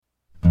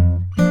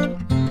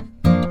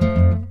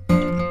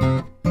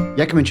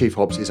Yakima Chief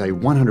Hops is a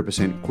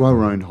 100%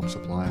 grower-owned hop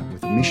supplier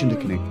with a mission to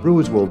connect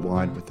brewers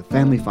worldwide with the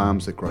family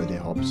farms that grow their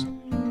hops.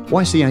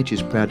 YCH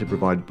is proud to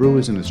provide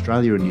brewers in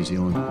Australia and New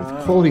Zealand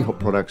with quality hop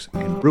products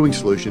and brewing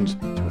solutions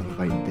to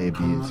elevate their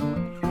beers.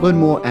 Learn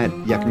more at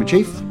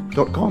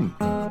yakimachief.com.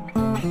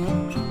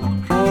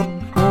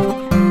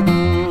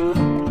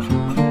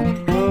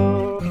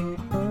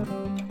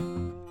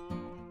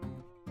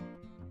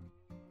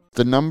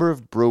 The number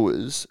of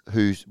brewers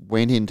who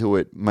went into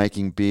it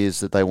making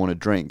beers that they want to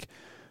drink,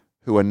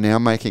 who are now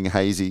making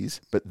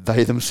hazies, but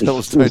they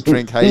themselves don't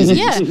drink hazies.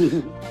 Yeah.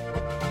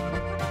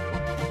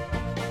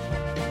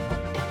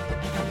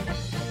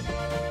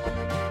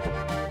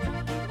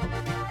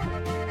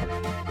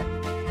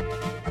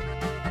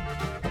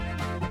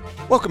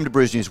 Welcome to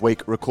Brews News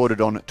Week,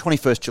 recorded on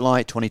 21st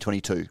July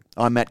 2022.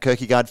 I'm Matt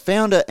Kierkegaard,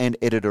 founder and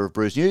editor of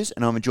Brews News,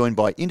 and I'm joined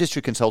by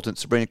industry consultant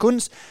Sabrina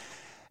Kunz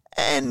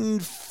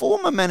and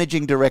former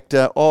managing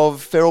director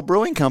of Feral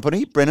Brewing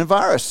Company, Brendan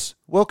Varis.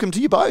 Welcome to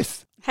you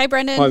both. Hey,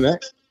 Brendan. Hi,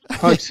 Matt.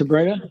 Hi,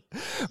 Sabrina.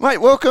 Mate,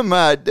 welcome.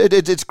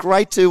 It's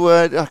great to.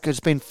 It's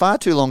been far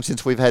too long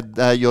since we've had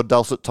your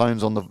dulcet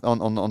tones on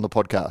the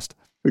podcast.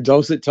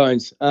 Dulcet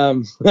tones. I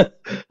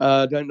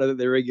don't know that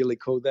they're regularly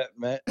called that,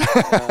 Matt.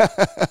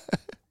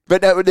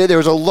 But there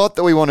was a lot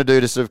that we want to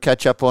do to sort of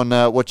catch up on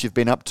what you've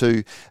been up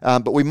to.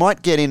 But we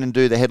might get in and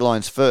do the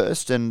headlines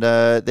first, and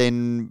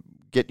then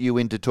get you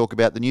in to talk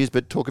about the news,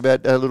 but talk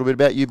about a little bit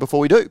about you before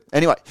we do.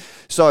 Anyway,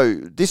 so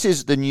this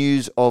is the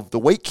news of the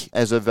week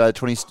as of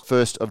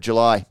 21st of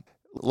July.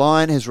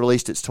 Lion has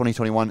released its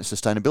 2021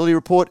 sustainability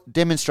report,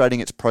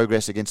 demonstrating its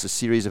progress against a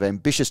series of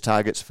ambitious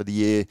targets for the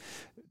year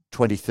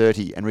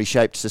 2030 and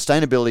reshaped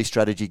sustainability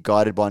strategy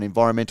guided by an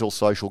environmental,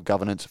 social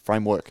governance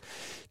framework.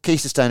 Key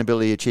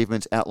sustainability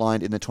achievements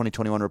outlined in the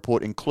 2021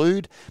 report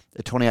include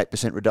a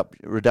 28%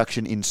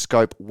 reduction in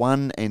Scope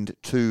 1 and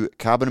 2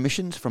 carbon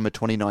emissions from a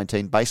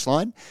 2019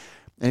 baseline.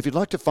 And if you'd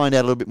like to find out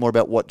a little bit more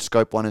about what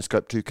Scope 1 and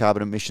Scope 2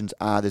 carbon emissions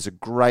are, there's a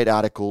great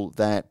article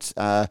that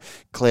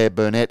Claire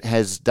Burnett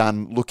has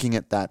done looking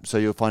at that. So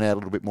you'll find out a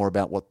little bit more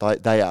about what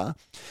they are.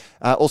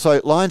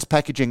 Also, Lion's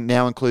packaging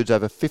now includes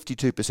over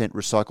 52%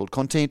 recycled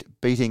content,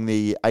 beating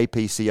the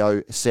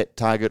APCO set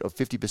target of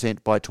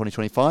 50% by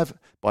 2025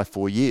 by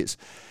 4 years.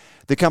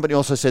 The company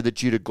also said that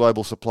due to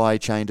global supply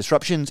chain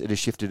disruptions, it has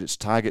shifted its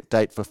target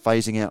date for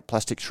phasing out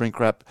plastic shrink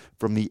wrap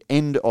from the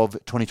end of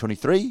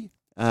 2023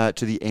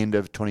 to the end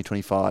of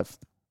 2025.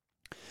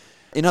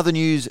 In other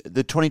news,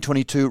 the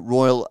 2022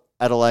 Royal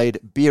Adelaide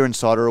Beer and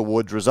Cider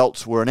Awards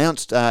results were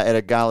announced at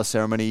a gala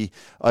ceremony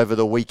over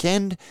the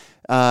weekend.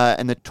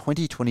 And the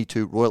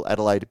 2022 Royal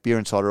Adelaide Beer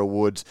and Cider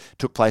Awards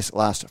took place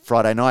last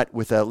Friday night,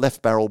 with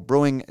Left Barrel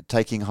Brewing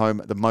taking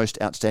home the Most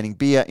Outstanding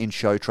Beer in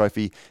Show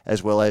trophy,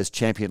 as well as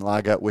Champion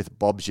Lager with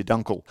Bob's Your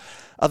Dunkel.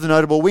 Other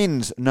notable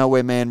wins: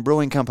 Nowhere Man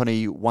Brewing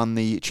Company won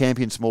the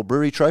Champion Small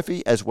Brewery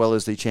trophy, as well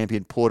as the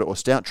Champion Porter or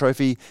Stout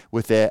trophy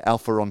with their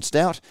Alpha on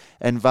Stout,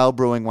 and Vale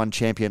Brewing won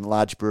Champion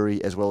Large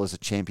Brewery, as well as the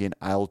Champion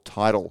Ale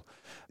title.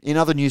 In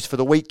other news for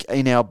the week,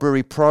 in our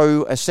Brewery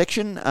Pro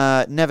section,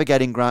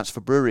 navigating grants for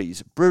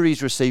breweries.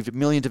 Breweries received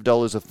millions of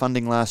dollars of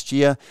funding last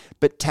year,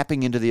 but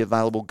tapping into the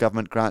available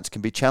government grants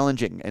can be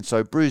challenging. And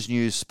so Brews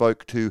News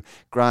spoke to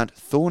Grant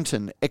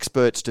Thornton,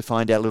 experts, to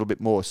find out a little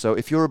bit more. So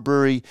if you're a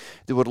brewery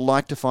that would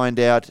like to find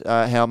out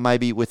how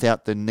maybe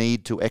without the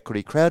need to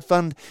equity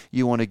crowdfund,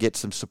 you want to get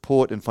some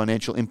support and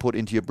financial input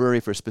into your brewery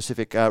for a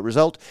specific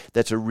result,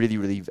 that's a really,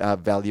 really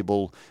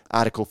valuable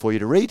article for you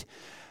to read.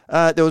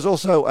 There was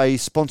also a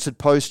sponsored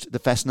post, The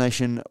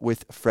Fascination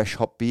with Fresh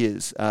Hop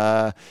Beers.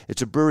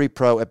 It's a Brewery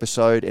Pro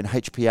episode, and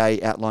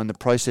HPA outlined the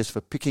process for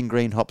picking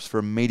green hops for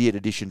immediate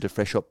addition to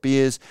fresh hop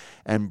beers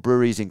and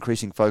breweries'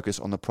 increasing focus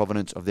on the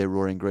provenance of their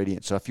raw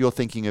ingredients. So if you're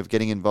thinking of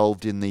getting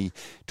involved in the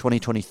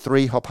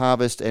 2023 hop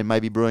harvest and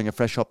maybe brewing a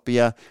fresh hop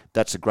beer,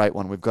 that's a great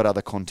one. We've got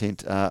other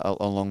content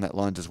along that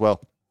lines as well.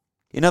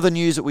 In other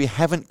news that we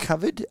haven't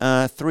covered,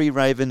 Three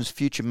Ravens,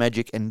 Future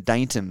Magic and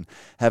Dainton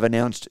have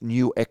announced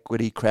new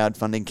equity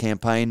crowdfunding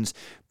campaigns,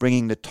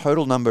 bringing the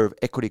total number of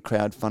equity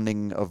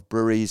crowdfunding of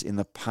breweries in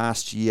the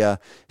past year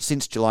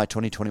since July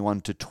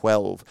 2021 to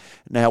 12.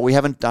 Now, we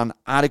haven't done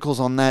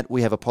articles on that.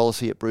 We have a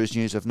policy at Brews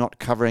News of not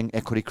covering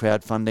equity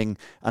crowdfunding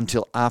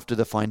until after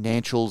the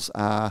financials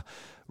are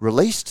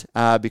released,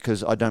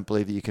 because I don't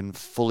believe that you can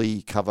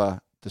fully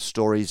cover the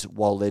stories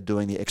while they're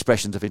doing the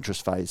expressions of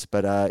interest phase.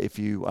 But if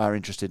you are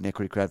interested in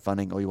equity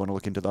crowdfunding or you want to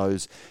look into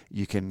those,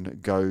 you can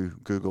go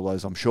Google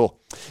those, I'm sure.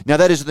 Now,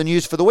 that is the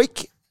news for the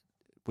week.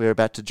 We're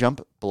about to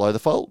jump below the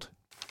fold.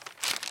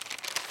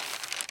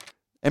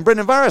 And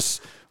Brendan Varis,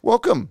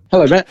 welcome.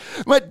 Hello, Matt.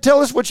 Mate, tell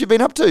us what you've been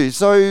up to.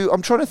 So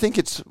I'm trying to think,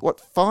 it's,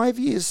 5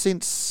 years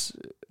since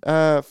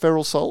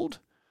Feral sold?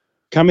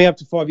 Coming up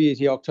to 5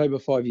 years, October,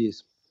 5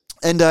 years.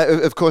 And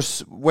of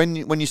course, when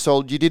you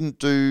sold, you didn't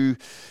do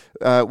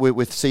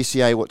with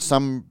CCA what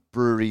some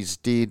breweries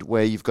did,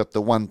 where you've got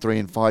the 1, 3,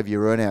 and 5 year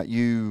earnout.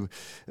 You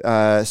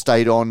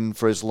stayed on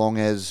for as long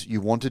as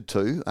you wanted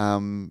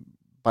to,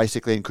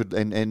 basically,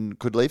 and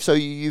could leave. So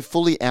you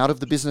fully out of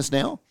the business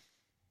now?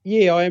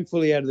 Yeah, I am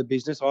fully out of the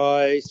business.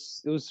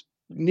 It was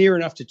near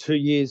enough to 2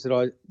 years that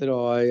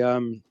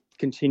I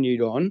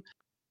continued on.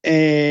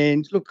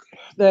 And look,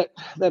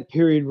 that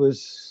period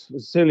was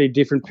certainly a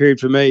different period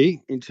for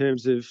me in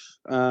terms of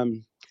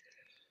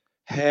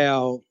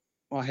how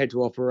I had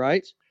to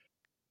operate.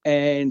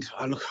 And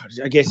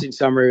I guess in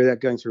summary,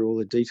 without going through all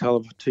the detail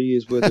of 2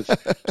 years worth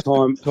of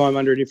time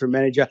under a different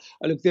manager,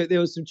 there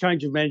was some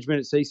change of management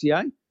at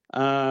CCA.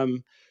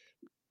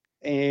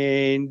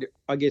 And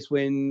I guess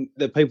when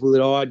the people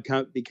that I'd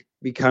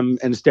become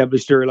and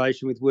established a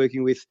relation with,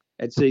 working with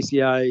at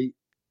CCA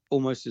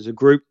almost as a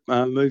group,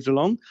 moved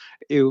along,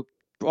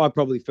 I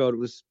probably felt it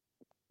was,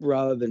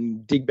 rather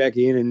than dig back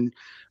in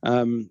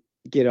and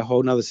get a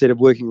whole other set of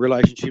working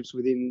relationships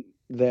within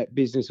that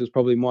business, was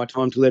probably my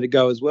time to let it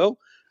go as well.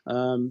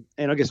 And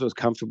I guess I was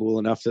comfortable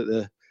enough that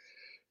the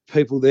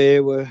people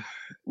there were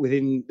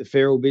within the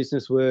Feral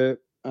business were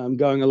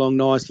going along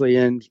nicely,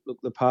 and look,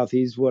 the path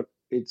is what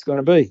it's going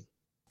to be.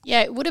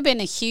 Yeah, it would have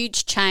been a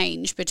huge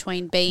change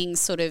between being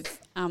sort of,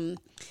 and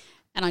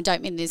I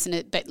don't mean this in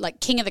it, but like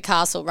king of the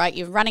castle, right?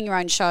 You're running your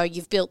own show,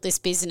 you've built this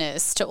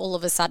business, to all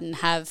of a sudden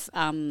have,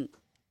 I'm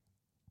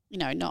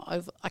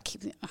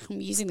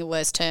using the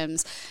worst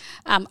terms,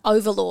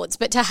 overlords,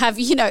 but to have,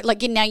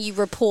 now you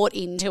report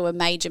into a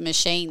major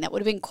machine. That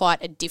would have been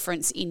quite a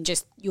difference in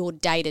just your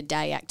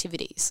day-to-day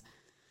activities.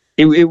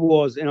 It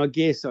was, and I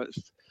guess,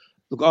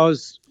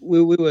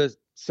 we were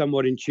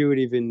somewhat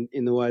intuitive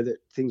in the way that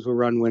things were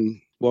run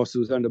whilst it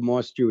was under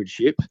my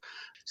stewardship.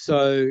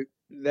 So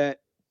that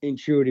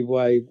intuitive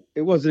way,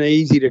 it wasn't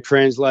easy to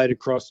translate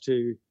across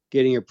to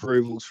getting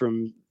approvals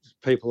from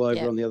people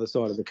over on the other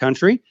side of the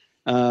country.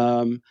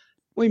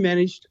 We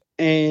managed,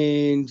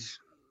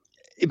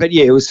 but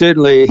it was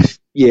certainly,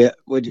 when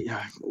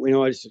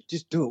I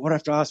just do it, what I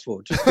have to ask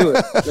for, just do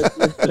it.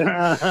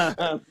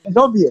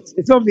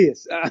 It's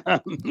obvious.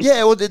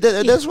 Yeah, well,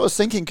 that's what I was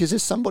thinking, because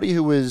there's somebody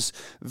who was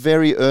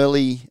very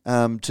early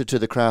to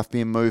the craft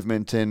beer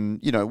movement, and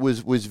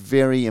was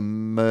very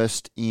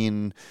immersed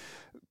in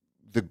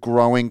the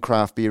growing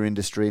craft beer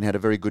industry and had a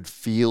very good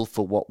feel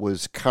for what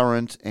was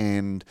current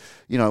and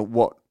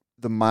what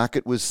the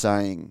market was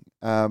saying.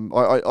 I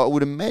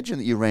would imagine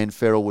that you ran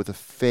Feral with a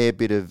fair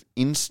bit of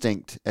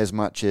instinct as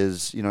much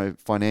as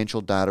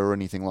financial data or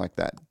anything like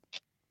that.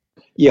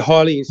 Yeah,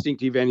 highly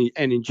instinctive and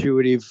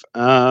intuitive,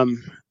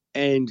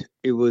 and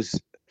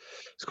it's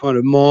kind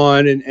of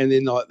mine and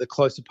then like the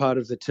closer part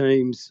of the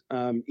team's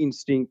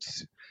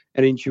instincts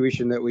and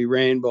intuition that we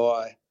ran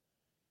by.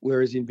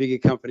 Whereas in bigger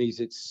companies,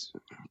 it's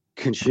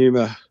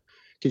consumer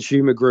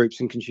groups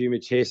and consumer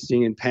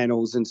testing and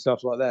panels and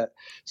stuff like that.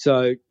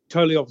 So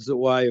totally opposite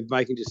way of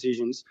making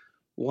decisions.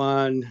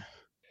 One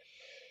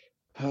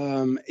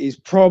is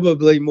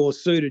probably more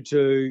suited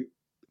to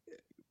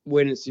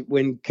when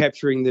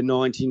capturing the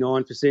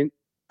 99%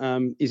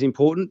 is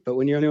important, but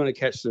when you only want to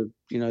catch the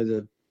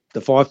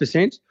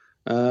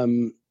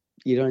 5%,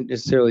 you don't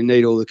necessarily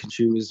need all the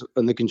consumers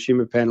and the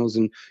consumer panels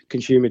and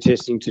consumer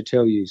testing to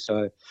tell you.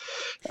 So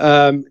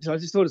I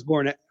just thought it's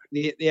more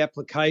the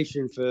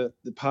application for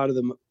the part of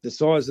the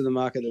size of the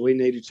market that we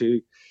needed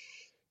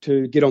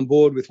to get on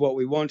board with what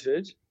we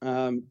wanted.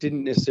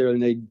 Didn't necessarily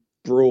need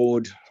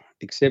broad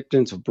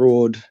acceptance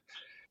or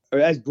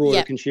as broad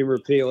a consumer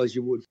appeal as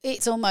you would.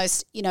 It's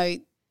almost,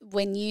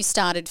 when you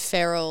started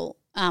Feral,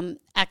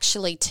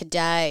 actually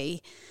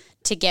today,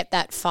 to get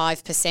that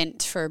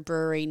 5% for a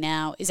brewery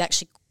now is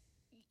actually,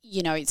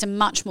 it's a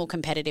much more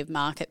competitive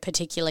market,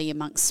 particularly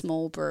amongst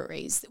small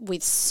breweries,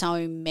 with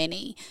so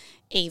many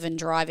even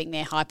driving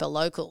their hyper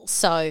local.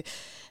 So,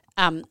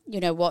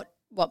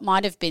 what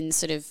might have been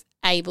sort of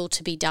able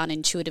to be done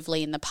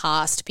intuitively in the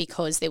past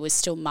because there was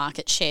still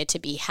market share to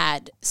be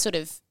had sort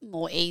of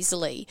more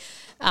easily,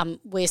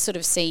 we're sort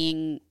of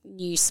seeing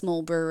new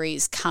small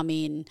breweries come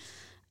in,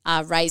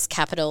 raise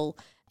capital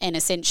and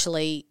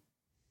essentially,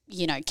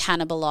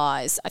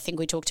 cannibalise. I think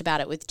we talked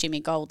about it with Jimmy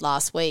Gold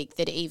last week,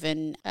 that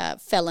even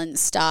Felons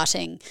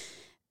starting,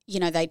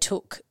 they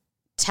took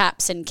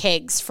taps and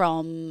kegs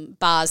from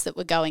bars that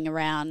were going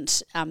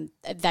around.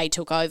 They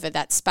took over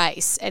that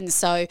space. And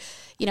so,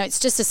 it's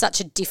just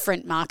such a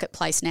different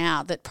marketplace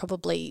now that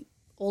probably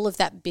all of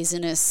that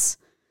business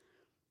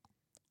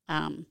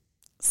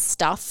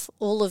stuff,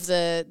 all of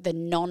the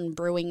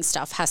non-brewing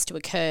stuff has to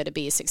occur to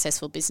be a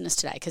successful business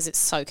today because it's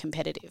so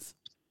competitive.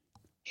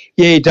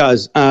 Yeah, it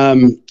does.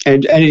 And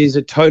it is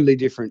a totally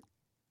different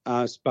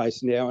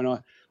space now. And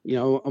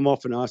I'm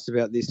often asked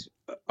about this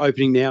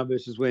opening now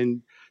versus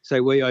when, say,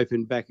 we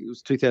opened back, it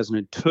was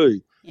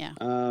 2002. Yeah.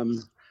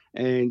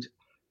 And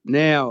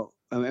now,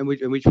 and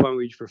which one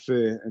would you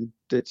prefer? And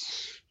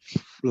there's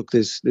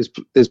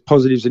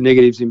positives and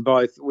negatives in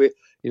both.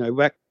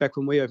 Back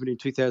when we opened in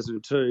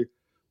 2002,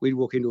 we'd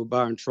walk into a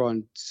bar and try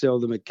and sell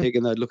them a keg,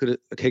 and they'd look at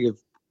a keg of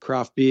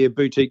craft beer,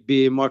 boutique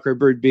beer,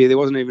 microbrewed beer. There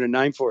wasn't even a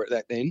name for it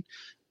back then.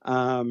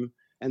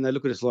 And they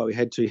look at us like we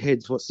had two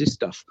heads. What's this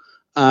stuff?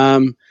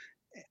 And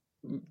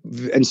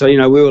so,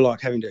 we were like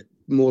having to,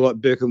 more like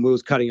Burke and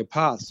Wills, cutting a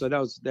path. So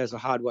that's a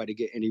hard way to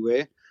get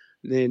anywhere.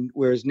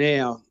 Whereas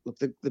now, look,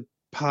 the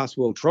path's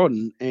well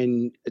trodden,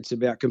 and it's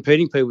about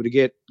competing people to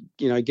get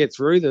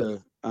through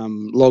the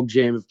log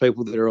jam of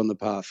people that are on the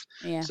path.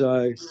 Yeah.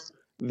 So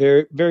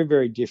very, very,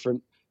 very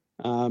different.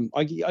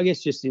 I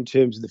guess just in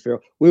terms of the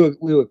feral,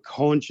 we were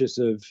conscious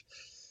of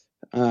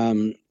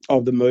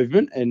the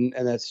movement, and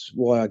that's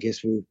why I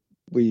guess we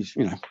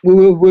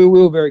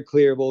were very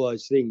clear of all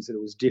those things, that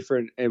it was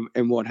different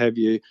and what have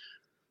you.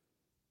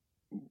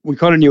 We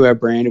kind of knew our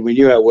brand, and we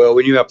knew our world,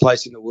 we knew our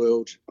place in the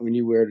world, and we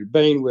knew where it had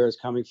been, where it's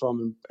coming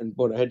from, and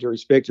what I had to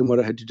respect and what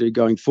I had to do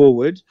going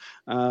forward.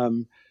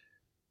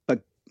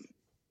 But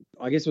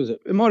I guess it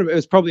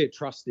was probably a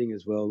trust thing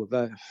as well.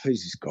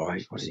 Who's this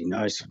guy? What does he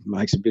know?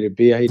 Makes a bit of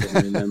beer. He doesn't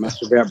really know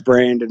much about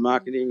brand and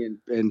marketing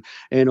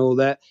and all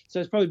that. So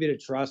it's probably a bit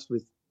of trust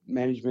with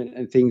management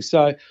and things.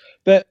 So,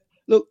 but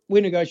look, we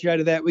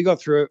negotiated that. We got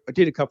through it. I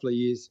did a couple of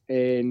years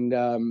and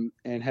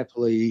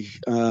happily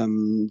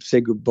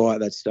said goodbye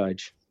at that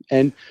stage.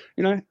 And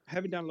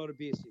haven't done a lot of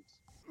beer since.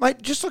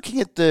 Mate, just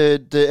looking at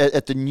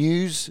the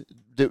news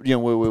that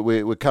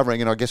we're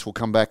covering, and I guess we'll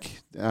come back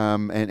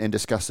and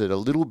discuss it a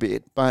little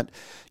bit. But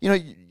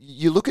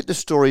you look at the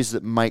stories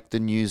that make the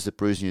news that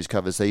Brews News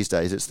covers these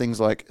days. It's things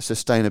like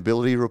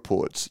sustainability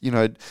reports.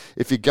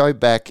 If you go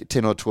back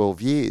 10 or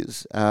 12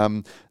 years,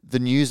 the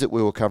news that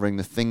we were covering,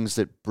 the things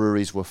that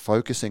breweries were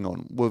focusing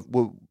on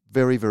were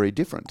very, very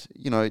different.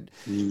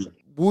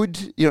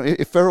 Would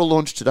if Feral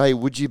launched today,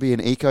 would you be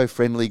an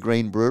eco-friendly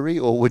green brewery,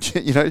 or would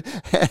you?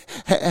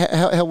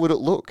 How would it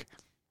look?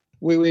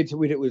 We would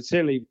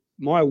certainly.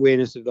 My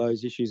awareness of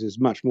those issues is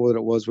much more than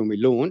it was when we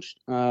launched.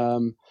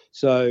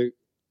 So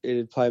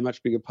it'd play a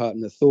much bigger part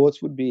in the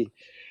thoughts. Would be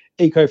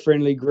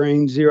eco-friendly,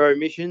 green, zero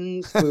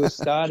emissions. We were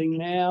starting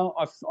now.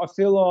 I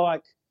feel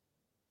like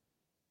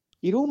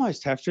you'd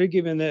almost have to,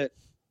 given that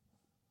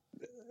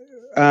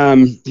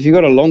if you've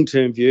got a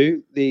long-term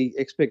view, the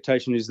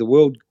expectation is the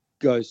world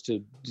goes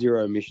to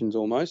zero emissions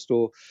almost,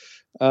 or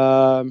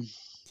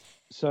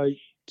so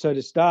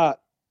to start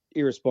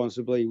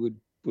irresponsibly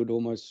would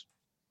almost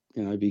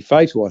be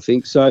fatal, I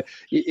think. So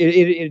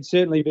it'd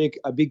certainly be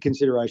a big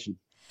consideration.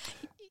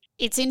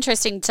 It's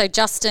interesting. So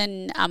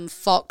Justin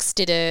Fox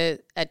did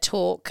a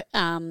talk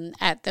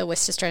at the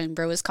West Australian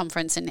Brewers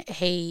Conference, and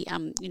he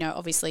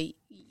obviously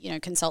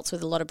consults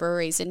with a lot of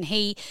breweries, and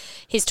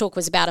his talk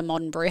was about a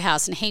modern brew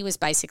house, and he was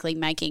basically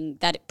making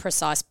that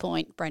precise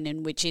point,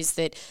 Brendan, which is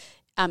that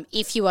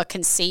if you are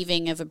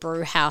conceiving of a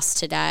brew house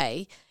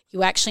today,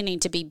 you actually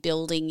need to be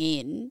building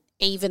in,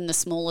 even the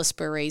smallest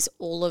breweries,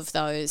 all of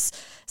those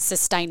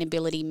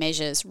sustainability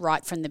measures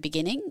right from the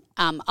beginning.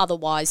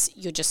 Otherwise,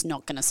 you're just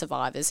not going to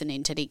survive as an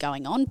entity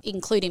going on,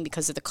 including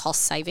because of the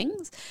cost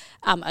savings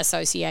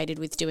associated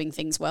with doing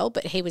things well.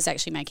 But he was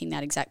actually making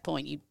that exact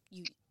point. You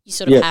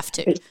sort of have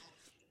to.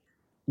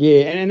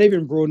 Yeah, and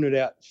even broaden it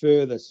out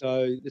further.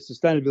 So the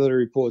sustainability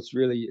report's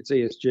really, it's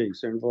ESG,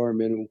 so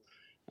environmental,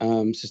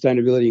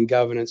 sustainability and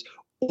governance.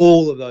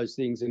 All of those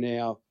things are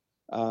now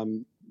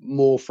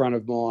more front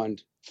of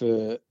mind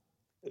for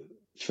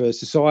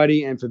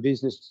society and for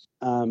business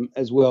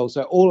as well.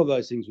 So all of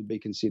those things would be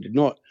considered,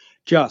 not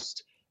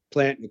just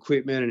plant and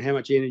equipment and how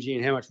much energy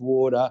and how much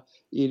water.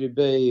 It'd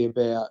be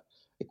about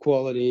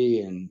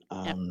equality and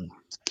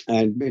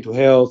mental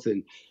health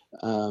and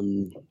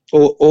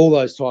all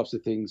those types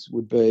of things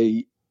would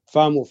be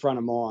far more front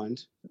of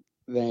mind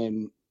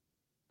than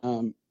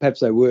perhaps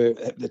they were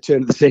at the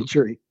turn of the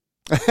century.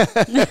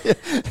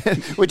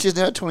 Which is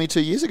now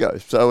 22 years ago.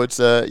 So it's,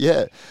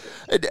 actually,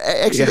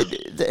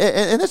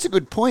 and that's a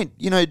good point.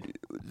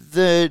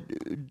 The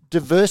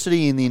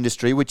diversity in the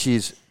industry, which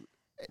is,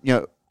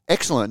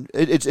 excellent.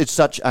 It's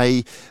such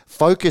a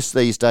focus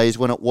these days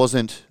when it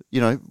wasn't,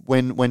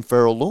 when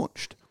Feral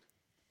launched.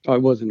 Oh,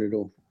 it wasn't at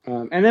all.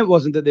 And that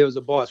wasn't that there was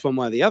a bias one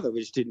way or the other.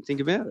 We just didn't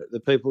think about it. The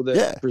people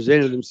that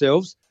presented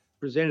themselves,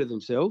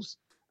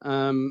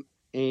 and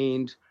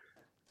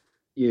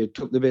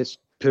took the best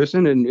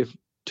person, and if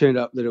turned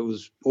up that it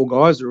was all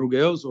guys or all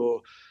girls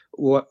or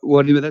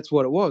whatever, that's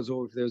what it was.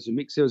 Or if there was a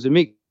mix, there was a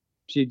mix.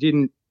 You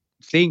didn't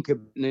think of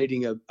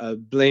needing a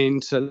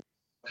blend, so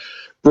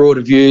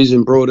broader views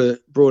and broader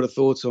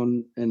thoughts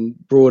on and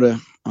broader,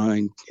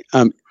 I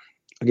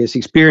guess,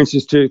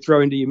 experiences to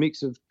throw into your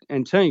mix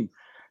and team.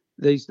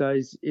 These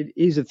days, it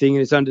is a thing,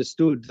 and it's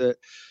understood that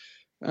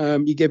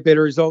you get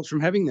better results from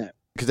having that.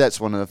 Because that's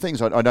one of the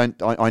things.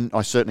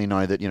 I certainly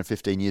know that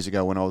 15 years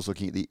ago when I was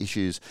looking at the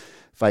issues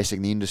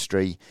facing the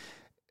industry,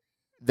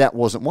 that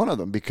wasn't one of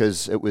them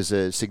because it was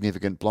a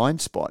significant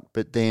blind spot.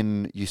 But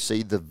then you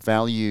see the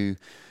value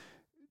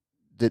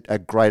that a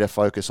greater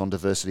focus on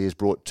diversity has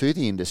brought to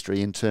the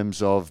industry in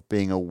terms of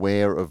being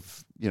aware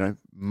of,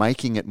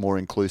 making it more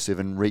inclusive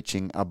and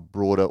reaching a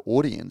broader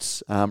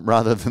audience,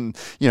 rather than,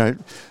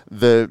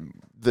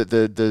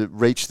 the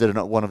reach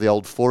that one of the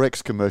old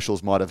Forex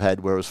commercials might have had,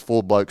 where it was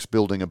four blokes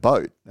building a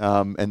boat,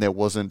 and there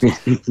wasn't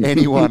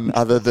anyone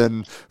other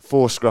than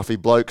four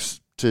scruffy blokes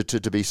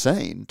to be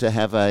seen, to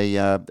have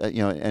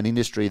an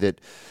industry that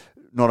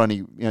not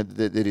only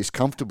that is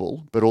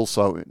comfortable, but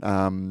also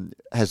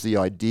has the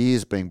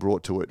ideas being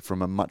brought to it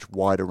from a much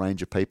wider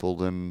range of people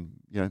than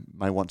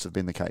may once have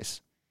been the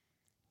case.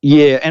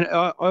 Yeah, and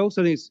I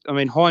also think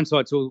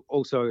hindsight's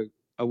also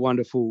a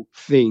wonderful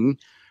thing.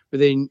 But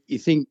then you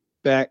think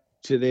back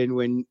to then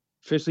when,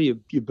 firstly,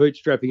 you're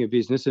bootstrapping a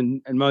business,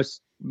 and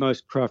most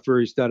craft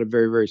breweries started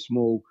very, very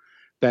small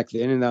back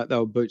then, and they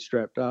were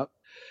bootstrapped up.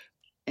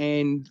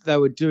 And they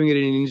were doing it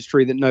in an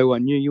industry that no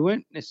one knew. You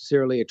weren't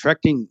necessarily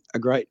attracting a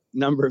great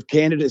number of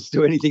candidates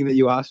to anything that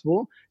you asked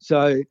for.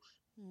 So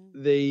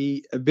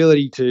the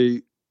ability to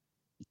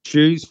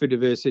choose for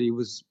diversity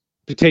was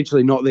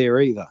potentially not there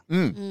either.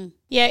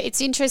 Yeah,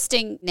 it's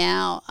interesting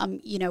now.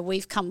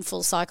 We've come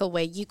full cycle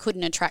where you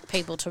couldn't attract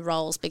people to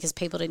roles because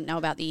people didn't know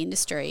about the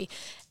industry,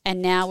 and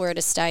now we're at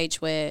a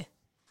stage where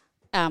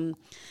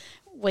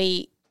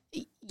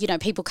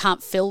people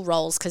can't fill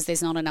roles because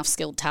there's not enough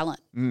skilled talent.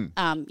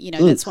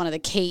 That's one of the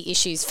key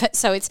issues.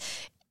 So it's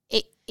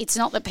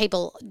not that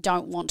people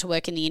don't want to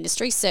work in the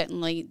industry.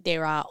 Certainly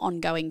there are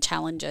ongoing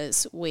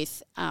challenges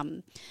with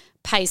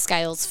pay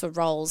scales for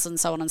roles and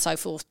so on and so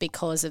forth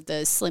because of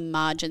the slim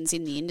margins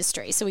in the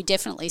industry. So we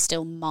definitely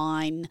still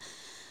mine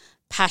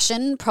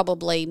passion,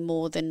 probably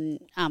more than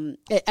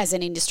as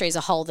an industry as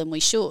a whole than we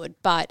should.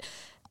 But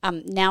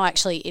now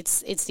actually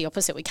it's the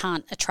opposite. We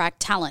can't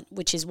attract talent,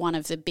 which is one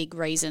of the big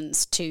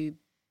reasons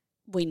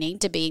we need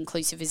to be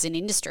inclusive as an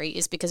industry,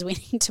 is because we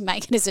need to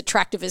make it as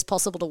attractive as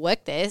possible to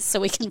work there so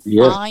we can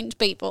find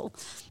people.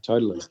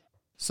 Totally.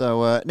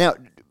 So now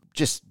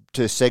just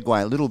to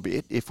segue a little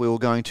bit, if we were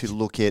going to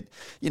look at,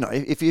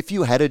 if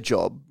you had a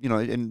job,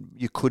 and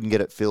you couldn't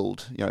get it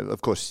filled,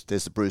 of course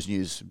there's the Brews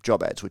News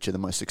job ads, which are the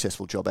most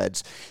successful job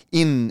ads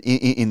in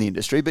the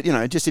industry. But,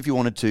 just if you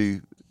wanted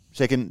to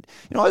second,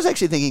 I was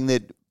actually thinking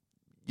that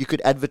you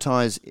could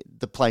advertise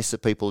the place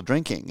that people are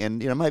drinking and,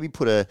 maybe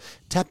put a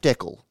tap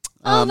decal.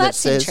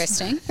 That's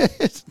interesting.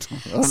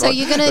 So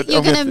you're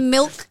gonna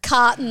milk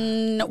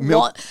carton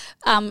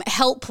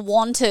help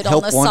wanted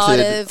on the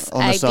side of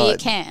a beer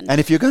can. And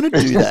if you're going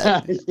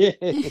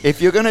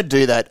to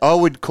do that, I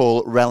would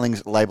call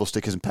Rallings Label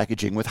Stickers and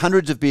Packaging. With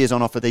hundreds of beers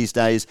on offer these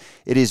days,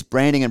 it is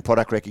branding and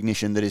product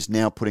recognition that is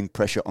now putting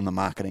pressure on the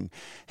marketing.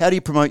 How do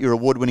you promote your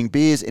award-winning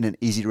beers in an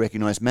easy to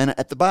recognise manner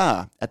at the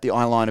bar, at the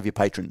eye line of your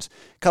patrons?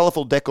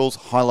 Colourful decals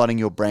highlighting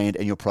your brand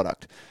and your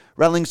product.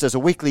 Rallings does a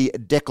weekly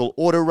decal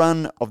order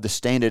run of the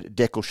standard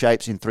decal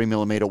shapes in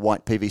 3mm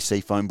white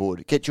PVC foam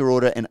board. Get your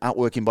order and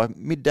artwork in by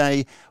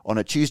midday on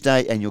a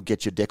Tuesday and you'll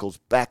get your decals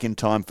back in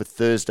time for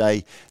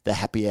Thursday, the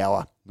happy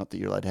hour. Not that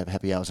you're allowed to have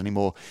happy hours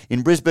anymore.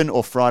 In Brisbane,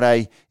 or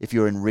Friday if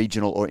you're in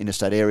regional or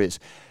interstate areas.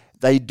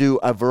 They do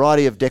a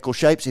variety of decal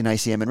shapes in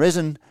ACM and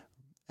resin.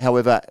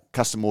 However,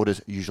 custom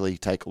orders usually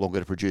take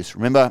longer to produce.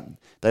 Remember,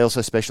 they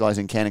also specialise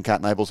in can and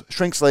carton labels,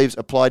 shrink sleeves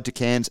applied to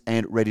cans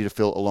and ready to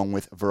fill, along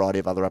with a variety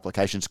of other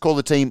applications. Call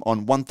the team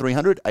on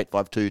 1300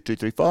 852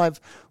 235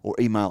 or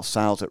email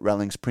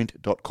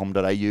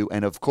sales@rallingsprint.com.au.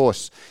 And of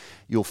course,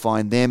 you'll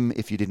find them,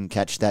 if you didn't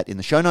catch that, in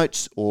the show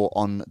notes or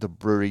on the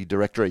brewery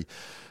directory.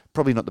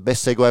 Probably not the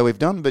best segue we've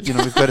done, but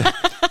we've got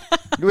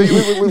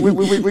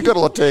we've got a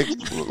lot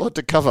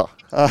to cover.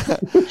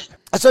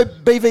 So,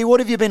 BV, what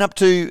have you been up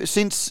to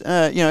since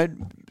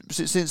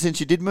since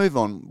you did move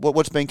on?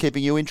 What's been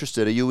keeping you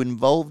interested? Are you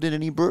involved in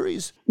any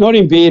breweries? Not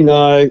in beer,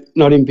 no.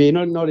 Not in beer.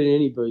 Not in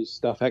any booze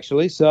stuff,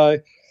 actually. So,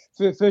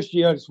 for the first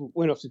year, I just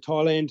went off to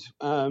Thailand,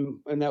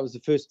 and that was the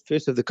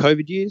first of the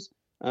COVID years.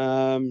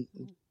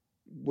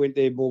 Went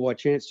there more by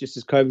chance, just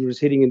as COVID was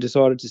hitting, and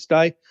decided to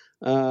stay.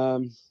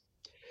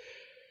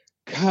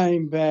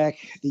 Came back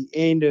at the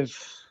end of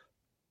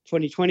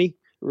 2020,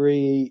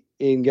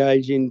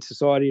 re-engage in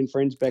society and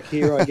friends back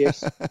here, I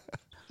guess.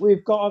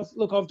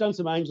 I've done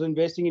some angel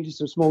investing into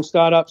some small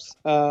startups.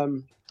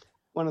 One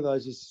of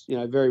those is,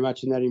 very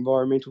much in that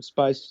environmental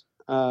space,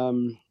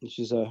 which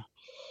is it'll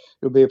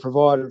be a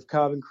provider of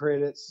carbon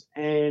credits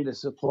and a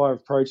supplier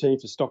of protein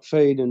for stock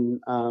feed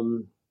and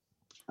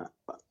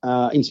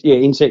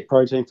insect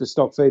protein for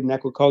stock feed and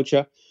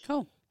aquaculture.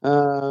 Cool.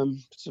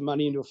 Put some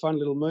money into a fun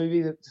little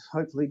movie that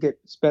hopefully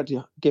it's about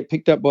to get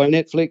picked up by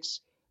Netflix.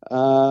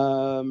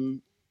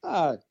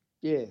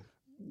 Yeah.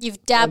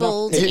 You've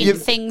dabbled in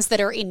things that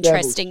are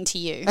interesting to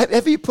you.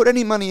 Have you put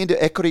any money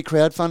into equity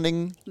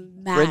crowdfunding,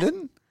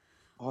 Brendan?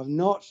 I've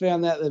not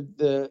found that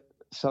the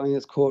something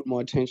that's caught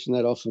my attention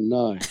that often,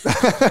 no.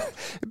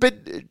 But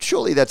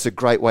surely that's a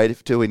great way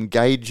to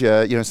engage,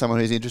 someone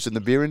who's interested in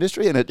the beer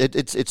industry, and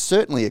it's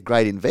certainly a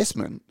great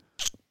investment.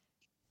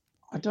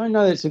 I don't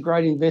know that it's a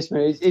great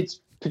investment.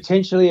 It's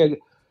potentially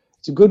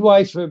it's a good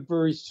way for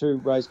breweries to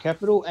raise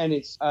capital, and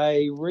it's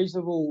a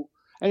reasonable,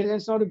 and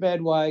it's not a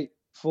bad way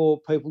for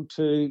people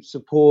to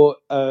support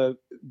a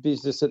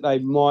business that they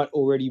might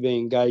already be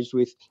engaged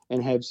with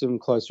and have some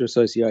closer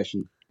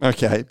association.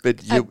 Okay,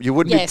 but you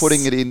wouldn't be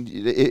putting it in,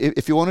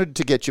 if you wanted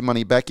to get your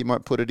money back, you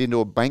might put it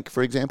into a bank,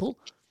 for example?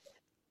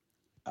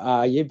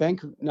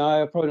 Bank.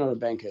 No, probably not a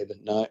bank either.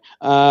 No.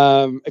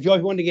 If you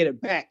want to get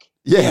it back.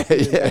 Yeah.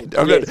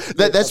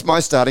 That's my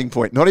starting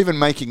point. Not even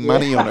making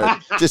money on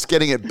it, just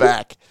getting it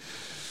back.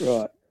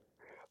 Right.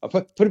 I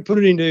put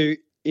it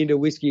into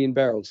whiskey in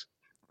barrels.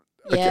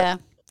 Yeah,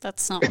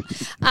 that's not.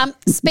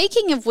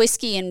 Speaking of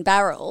whiskey in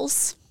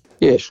barrels.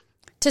 Yes.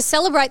 to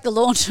celebrate the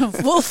launch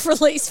of Wolf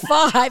Release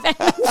 5 and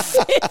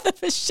the 5th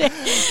of a shed.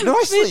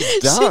 Nicely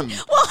done.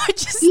 Well, I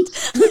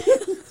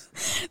just...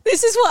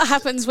 This is what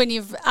happens when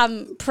you've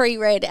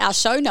pre-read our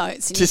show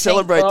notes. And To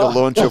celebrate the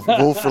launch of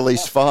Wolf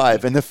Release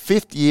 5 and the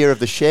 5th year of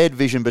the shared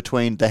vision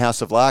between the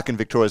House of Lark and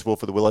Victoria's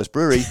Wolf of the Willows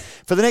Brewery,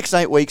 for the next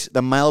 8 weeks,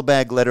 the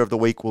mailbag letter of the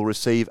week will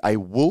receive a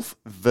Wolf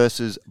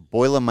versus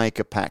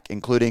Boilermaker pack,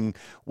 including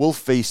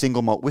Wolf V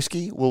Single Malt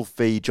Whiskey, Wolf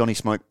V Johnny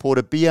Smoke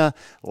Porter Beer,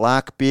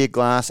 Lark Beer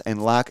Glass,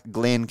 and Lark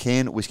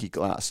Glencairn Whiskey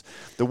Glass.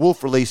 The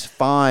Wolf Release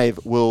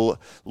 5 will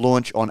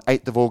launch on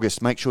 8th of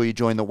August. Make sure you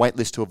join the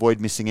waitlist to avoid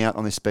missing out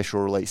on this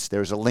special release.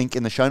 There is a link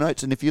in the show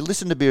notes, and if you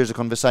listen to Beer as a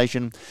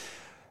Conversation,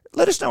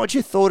 let us know what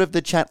you thought of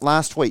the chat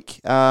last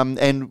week.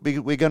 And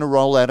we're going to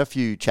roll out a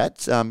few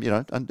chats.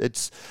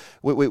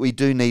 We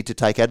do need to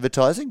take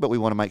advertising, but we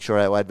want to make sure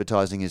our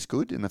advertising is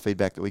good in the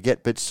feedback that we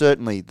get. But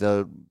certainly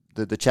the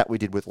chat we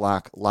did with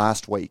Lark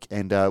last week,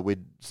 and we're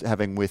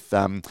having with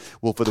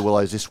Wolf of the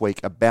Willows this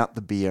week about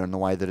the beer and the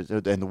way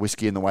that and the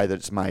whiskey and the way that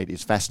it's made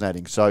is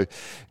fascinating. So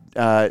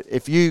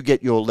if you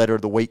get your letter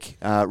of the week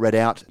read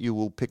out, you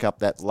will pick up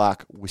that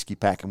Lark whiskey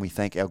pack, and we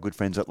thank our good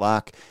friends at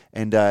Lark.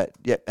 And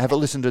have a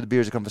listen to the Beer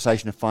as a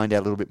Conversation to find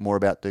out a little bit more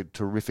about the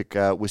terrific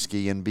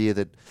whiskey and beer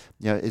that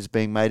is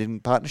being made in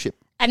partnership.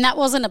 And that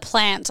wasn't a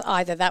plant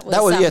either. That was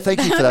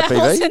thank you for that,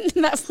 PV.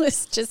 That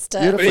was just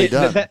Beautifully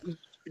done.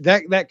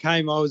 That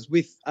came. I was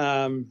with.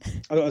 I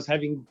was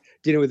having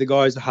dinner with the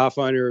guys, the half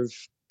owner of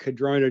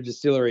Cadrona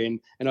Distillery,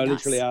 and I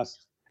literally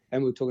asked,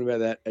 and we were talking about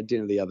that at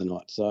dinner the other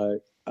night. So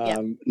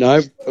no,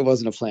 it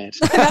wasn't a plant.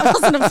 That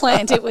wasn't a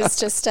plant. It was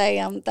just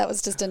that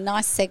was just a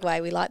nice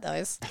segue. We like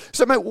those.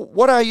 So, mate,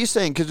 what are you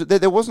seeing? Because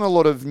there wasn't a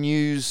lot of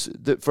news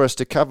for us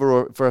to cover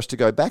or for us to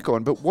go back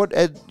on. But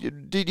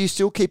do you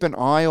still keep an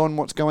eye on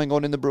what's going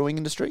on in the brewing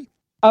industry?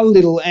 A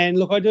little, and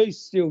look, I do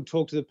still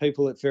talk to the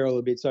people at Feral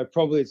a bit, so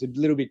probably it's a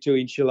little bit too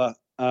insular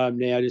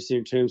now, just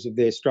in terms of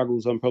their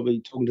struggles. I'm probably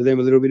talking to them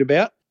a little bit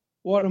about.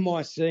 What am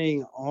I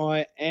seeing?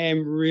 I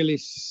am really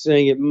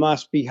seeing it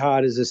must be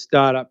hard as a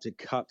startup to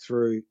cut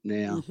through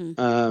now.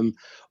 Mm-hmm.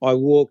 I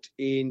walked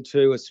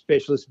into a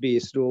specialist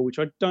beer store, which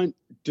I don't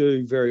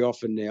do very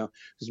often now,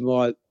 because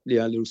my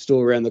little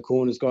store around the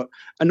corner's got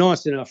a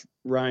nice enough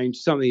range,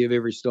 something of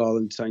every style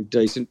and something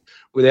decent,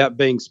 without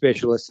being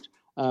specialist.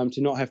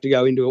 To not have to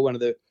go into one of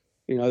the,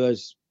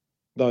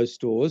 those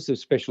stores, the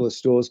specialist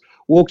stores.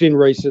 Walked in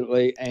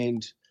recently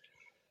and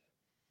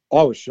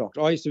I was shocked.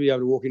 I used to be able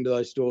to walk into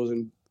those stores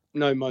and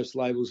know most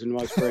labels and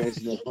most brands.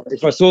 And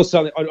if I saw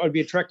something, I'd be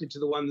attracted to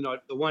the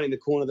one in the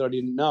corner that I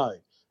didn't know.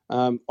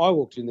 I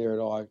walked in there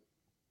and I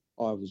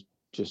was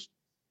just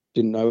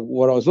didn't know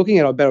what I was looking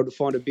at. I'd be able to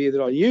find a beer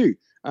that I knew.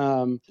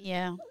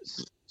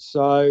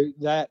 So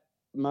that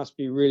must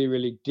be really,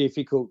 really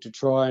difficult to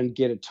try and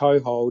get a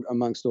toehold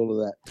amongst all of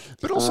that.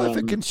 But also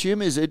for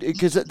consumers,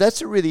 because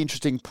that's a really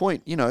interesting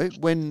point.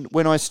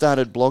 When I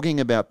started blogging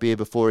about beer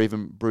before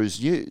even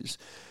Brews News,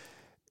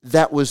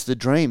 that was the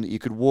dream, that you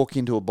could walk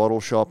into a bottle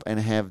shop and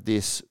have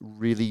this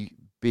really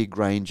big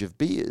range of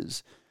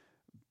beers.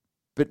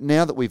 But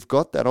now that we've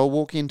got that, I'll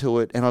walk into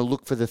it and I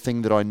look for the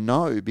thing that I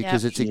know,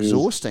 because it's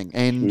exhausting.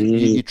 And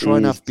you try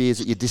enough beers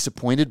that you're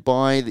disappointed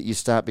by, that you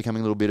start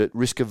becoming a little bit at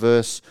risk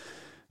averse.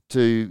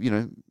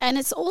 And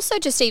it's also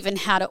just even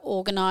how to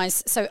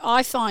organise. So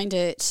I find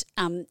it,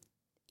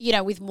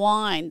 with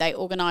wine, they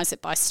organise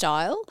it by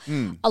style.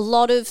 A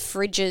lot of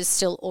fridges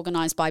still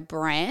organise by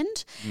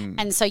brand.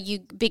 And so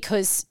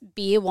because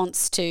beer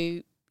wants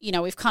to,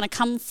 we've kind of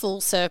come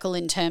full circle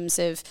in terms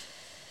of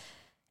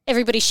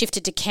everybody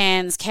shifted to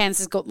cans. Cans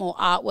has got more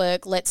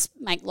artwork. Let's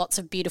make lots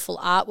of beautiful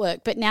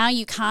artwork. But now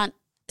you can't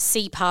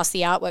see past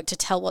the artwork to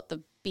tell what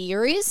the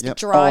beer is. Yep. It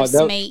drives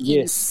me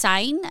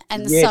insane.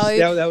 And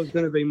so that was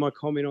going to be my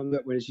comment on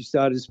that when she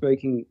started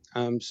speaking,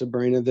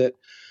 Sabrina, that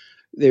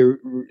they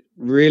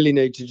really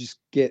need to just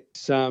get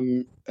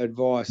some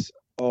advice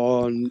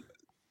on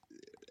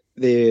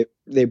their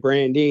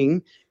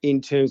branding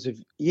in terms of,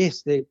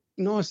 yes, they're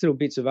nice little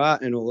bits of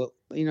art and all.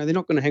 They're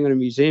not going to hang on a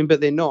museum,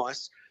 but they're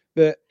nice.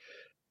 But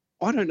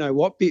I don't know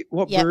what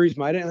breweries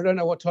made it. I don't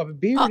know what type of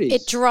beer it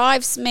is. It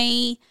drives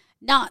me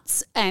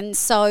nuts. And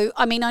so,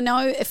 I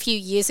know a few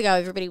years ago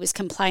everybody was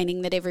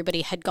complaining that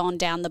everybody had gone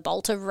down the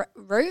Balter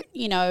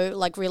route,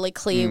 like really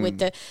clear with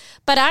the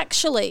 – but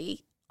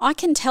actually I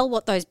can tell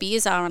what those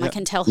beers are and I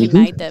can tell who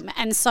made them.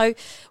 And so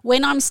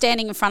when I'm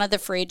standing in front of the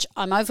fridge,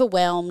 I'm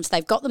overwhelmed.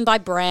 They've got them by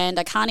brand.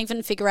 I can't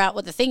even figure out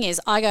what the thing is.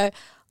 I go,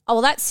 oh,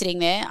 well, that's sitting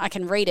there. I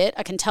can read it.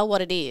 I can tell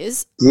what it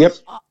is. Yep.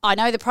 I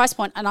know the price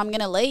point and I'm going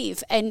to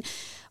leave. And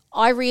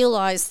I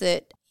realise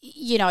that,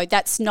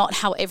 that's not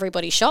how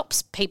everybody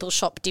shops. People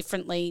shop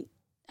differently,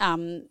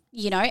 and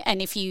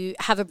if you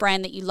have a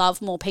brand that you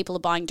love, more people are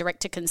buying direct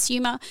to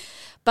consumer.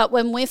 But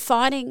when we're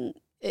fighting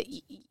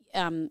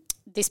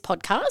this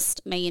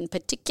podcast, me in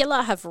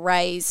particular, have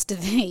raised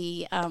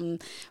the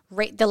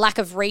lack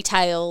of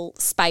retail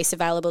space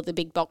available at the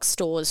big box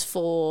stores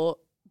for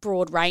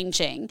broad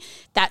ranging,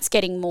 that's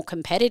getting more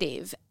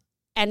competitive.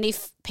 And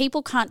if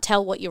people can't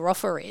tell what your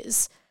offer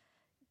is,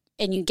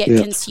 and you get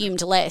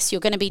consumed less,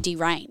 you're going to be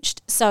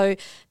deranged. So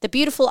the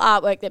beautiful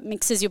artwork that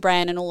mixes your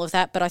brand and all of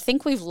that, but I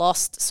think we've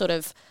lost sort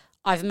of,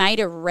 I've made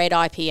a red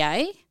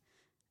IPA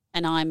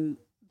and I'm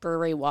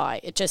Brewery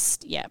Y. It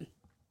just,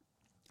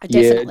 I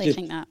definitely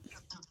think that.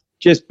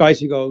 Just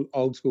basic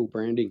old school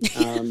branding.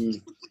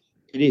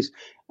 It is.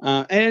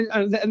 And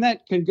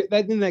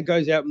that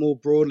goes out more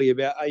broadly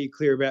about, are you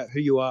clear about who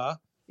you are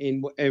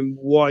and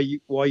why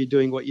you're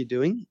doing what you're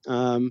doing?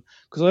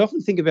 Because I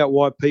often think about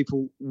why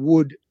people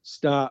would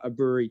start a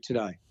brewery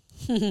today.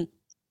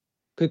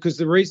 Because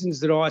the reasons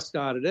that I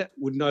started it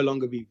would no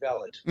longer be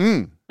valid.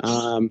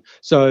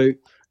 So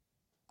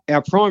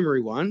our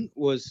primary one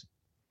was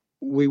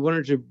we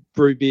wanted to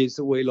brew beers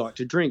that we like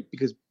to drink,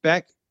 because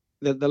back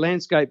the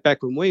landscape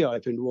back when we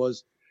opened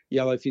was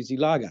yellow fizzy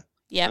lager.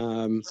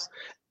 Yeah.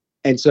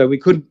 And so we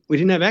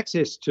didn't have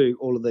access to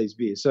all of these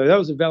beers. So that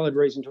was a valid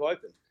reason to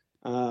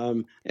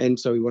open. And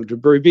so we wanted to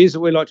brew beers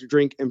that we like to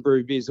drink and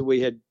brew beers that we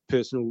had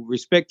personal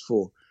respect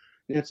for.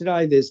 Now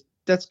today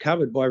that's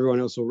covered by everyone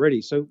else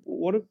already. So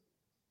what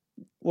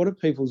are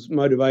people's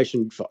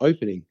motivation for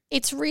opening?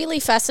 It's really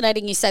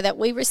fascinating you say that.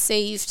 We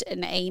received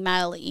an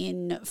email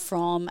in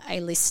from a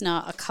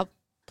listener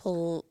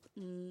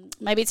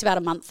maybe it's about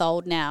a month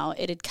old now.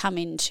 It had come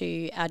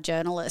into our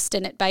journalist,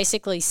 and it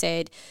basically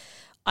said,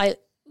 I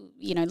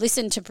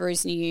listened to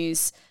Brews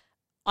News.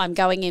 I'm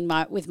going in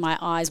with my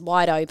eyes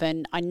wide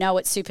open. I know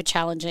it's super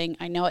challenging.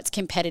 I know it's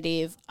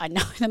competitive. I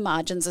know the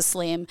margins are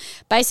slim.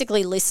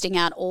 Basically listing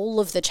out all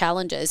of the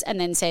challenges, and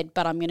then said,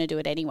 but I'm going to do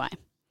it anyway.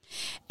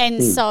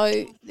 And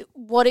so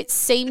what it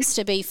seems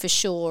to be for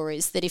sure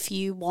is that if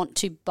you want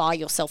to buy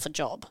yourself a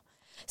job,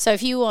 so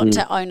if you want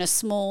to own a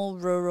small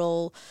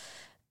rural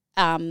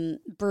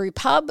brew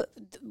pub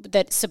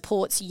that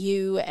supports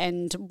you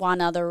and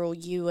one other, or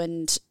you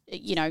and,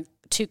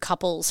 two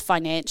couples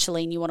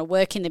financially, and you want to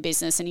work in the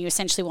business and you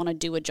essentially want to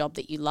do a job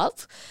that you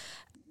love,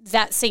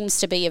 that seems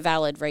to be a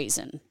valid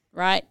reason,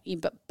 right?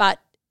 But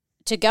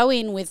to go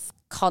in with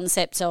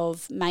concepts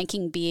of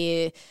making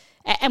beer,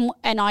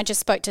 and I just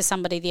spoke to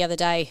somebody the other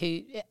day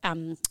who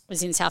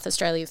was in South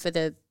Australia for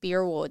the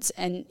beer awards,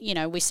 and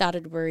we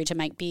started a brewery to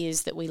make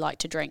beers that we like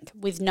to drink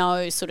with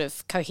no sort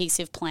of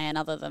cohesive plan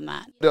other than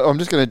that. I'm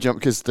just going to jump,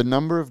 because the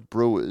number of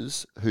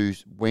brewers who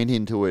went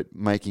into it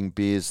making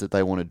beers that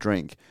they want to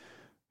drink,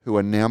 who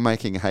are now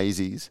making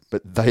hazies,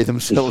 but they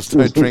themselves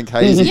don't drink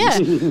hazies.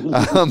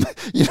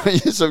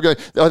 So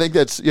I think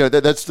that's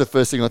that's the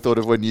first thing I thought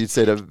of when you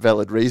said a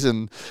valid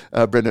reason,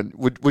 Brendan.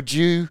 Would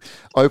you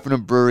open a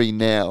brewery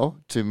now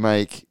to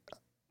make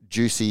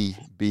juicy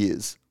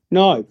beers?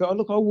 No, but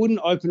look, I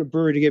wouldn't open a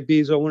brewery to get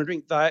beers I want to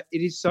drink.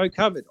 It is so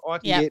covered. I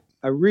can get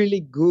a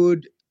really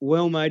good,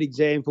 well-made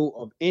example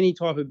of any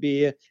type of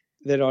beer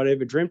that I'd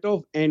ever dreamt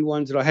of, and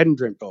ones that I hadn't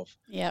dreamt of.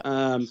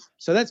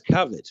 So that's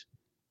covered.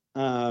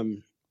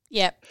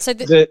 Yeah. So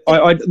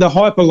the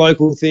hyper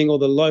local thing, or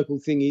the local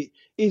thing,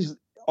 is,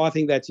 I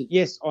think that's it.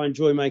 Yes, I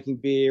enjoy making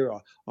beer.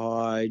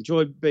 I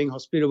enjoy being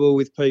hospitable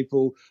with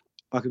people.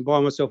 I can buy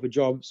myself a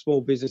job,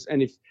 small business,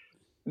 and if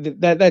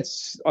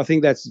that's, I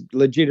think that's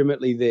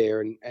legitimately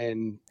there,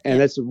 and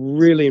that's a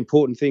really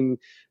important thing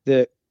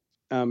that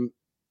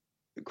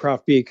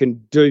craft beer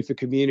can do for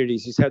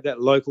communities, is have that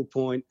local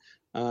point,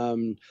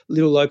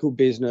 little local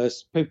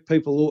business.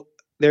 People,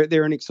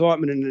 they're an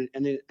excitement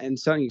and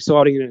something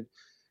exciting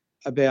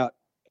about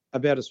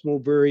a small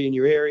brewery in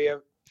your area.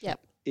 Yep.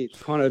 It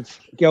kind of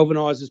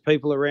galvanizes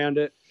people around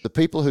it. The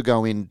people who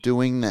go in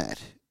doing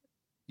that,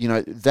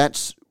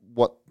 that's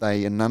what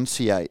they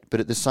enunciate.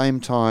 But at the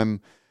same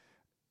time,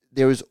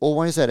 there is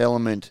always that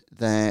element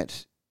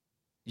that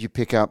you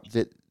pick up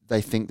that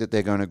they think that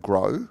they're going to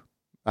grow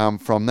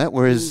from that.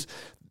 Whereas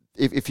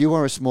if you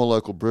are a small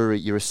local brewery,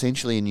 you're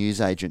essentially a news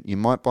agent. You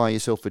might buy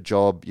yourself a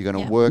job. You're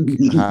going to work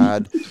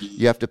hard.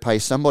 You have to pay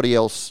somebody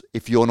else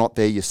if you're not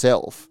there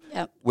yourself,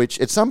 which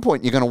at some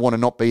point you're going to want to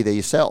not be there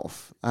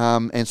yourself.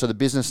 And so the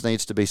business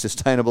needs to be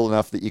sustainable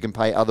enough that you can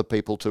pay other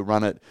people to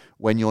run it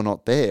when you're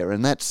not there.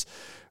 And that's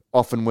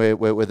often where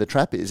the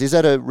trap is. Is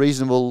that a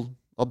reasonable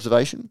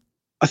observation?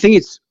 I think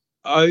it's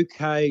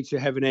okay to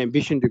have an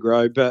ambition to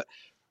grow, but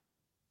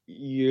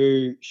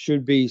you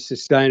should be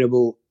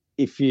sustainable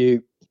if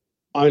you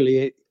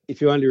only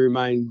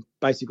remain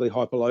basically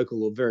hyper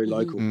local or very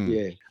local.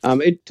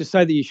 To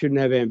say that you shouldn't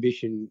have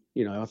ambition,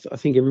 I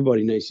think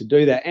everybody needs to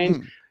do that.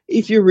 And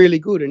if you're really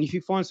good, and if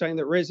you find something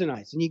that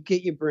resonates, and you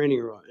get your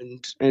branding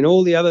right, and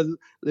all the other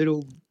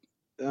little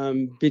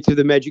bits of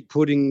the magic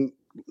pudding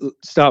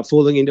start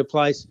falling into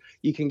place,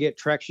 you can get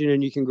traction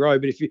and you can grow.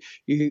 But if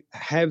you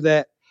have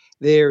that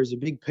there as a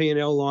big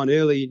P&L line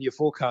early in your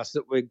forecast,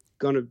 that we're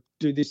going to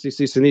do this,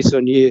 and this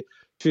on year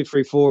 2,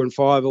 3, 4, and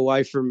 5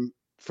 away from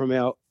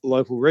our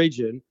local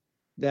region,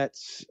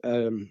 that's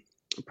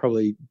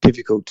probably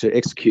difficult to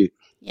execute.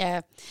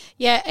 Yeah.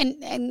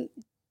 And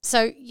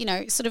so,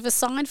 sort of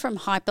aside from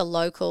hyper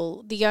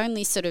local, the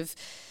only sort of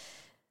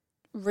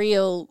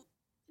real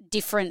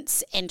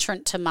difference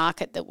entrant to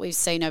market that we've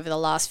seen over the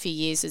last few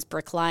years is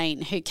Brick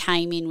Lane, who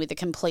came in with a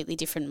completely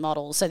different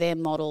model. So their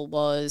model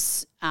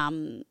was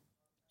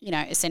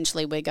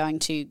essentially we're going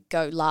to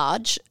go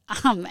large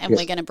and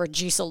we're going to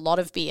produce a lot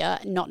of beer,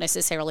 not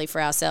necessarily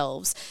for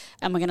ourselves,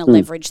 and we're going to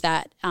leverage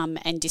that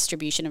and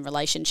distribution and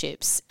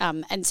relationships.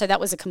 And so that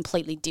was a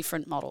completely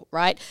different model,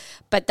 right?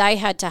 But they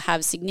had to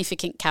have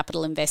significant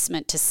capital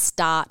investment to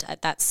start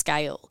at that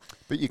scale.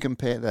 But you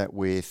compare that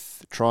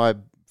with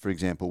Tribe, for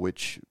example,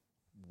 which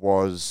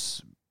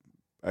was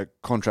a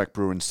contract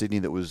brewer in Sydney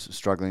that was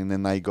struggling, and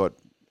then they got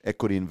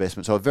equity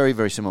investment. So a very,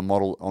 very similar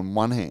model on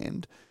one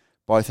hand.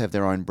 Both have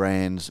their own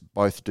brands,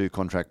 both do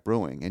contract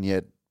brewing, and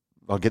yet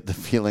I get the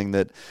feeling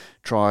that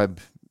Tribe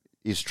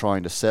is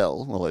trying to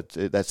sell. Well,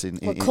 that's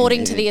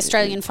according to the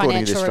Australian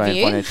Financial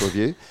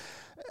Review,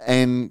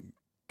 and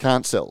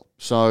can't sell.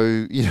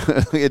 So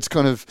it's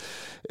kind of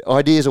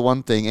ideas are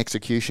one thing,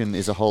 execution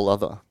is a whole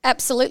other.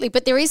 Absolutely,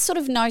 but there is sort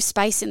of no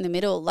space in the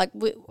middle. Like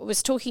I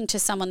was talking to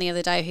someone the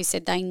other day who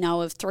said they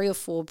know of 3 or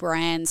 4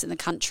 brands in the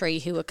country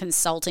who are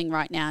consulting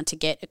right now to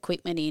get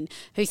equipment in,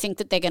 who think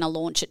that they're going to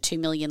launch at 2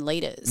 million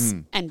litres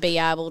and be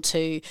able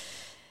to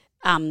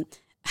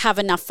have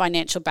enough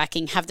financial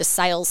backing, have the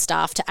sales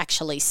staff to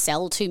actually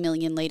sell 2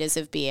 million litres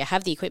of beer,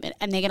 have the equipment,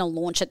 and they're going to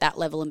launch at that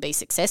level and be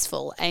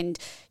successful. And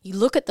you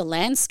look at the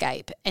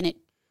landscape and it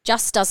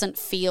just doesn't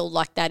feel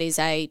like that is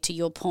to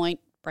your point,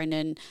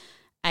 Brendan,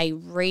 a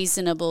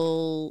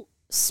reasonable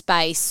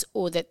space,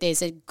 or that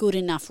there's a good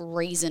enough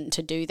reason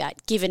to do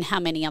that, given how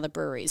many other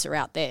breweries are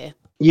out there.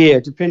 Yeah,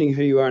 depending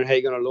who you are and how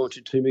you're going to launch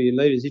at 2 million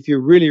litres. If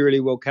you're really, really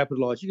well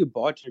capitalised, you could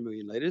buy 2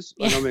 million litres.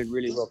 Yeah. I mean,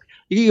 really well.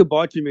 You could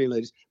buy 2 million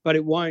litres, but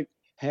it won't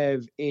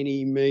have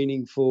any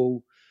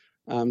meaningful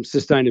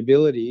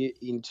sustainability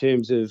in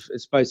terms of,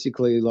 it's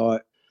basically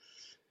like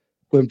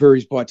when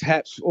breweries buy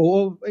taps,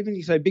 or even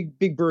you say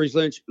big breweries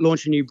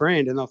launch a new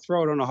brand and they'll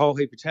throw it on a whole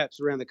heap of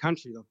taps around the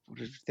country. They'll put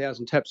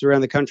 1,000 taps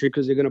around the country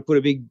because they're going to put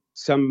a big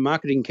summer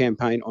marketing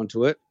campaign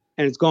onto it,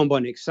 and it's gone by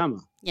next summer.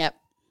 Yep.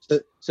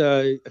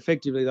 So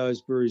effectively,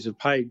 those breweries have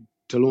paid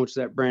to launch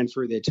that brand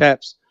through their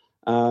taps,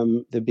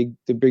 the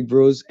big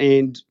brewers,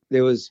 and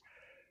there was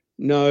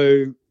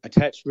no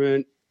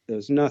attachment. There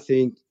was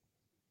nothing,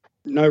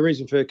 no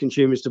reason for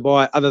consumers to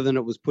buy other than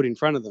it was put in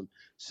front of them.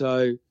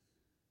 So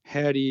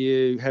how do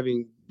you,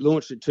 having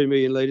launched at 2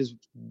 million litres,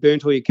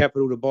 burnt all your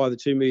capital to buy the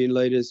 2 million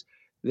litres,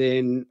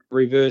 then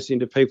reverse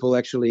into people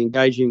actually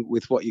engaging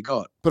with what you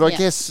got? But I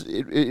guess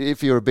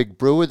if you're a big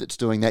brewer that's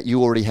doing that,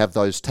 you already have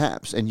those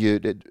taps, and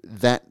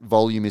that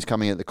volume is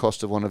coming at the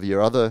cost of one of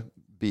your other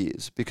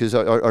beers. Because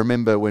I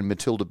remember when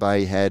Matilda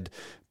Bay had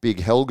Big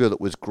Helga that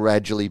was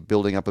gradually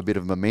building up a bit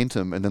of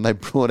momentum, and then they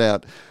brought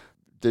out,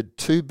 the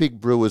 2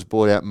 big brewers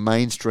brought out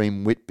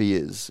mainstream wit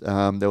beers.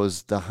 There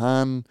was the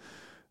Hahn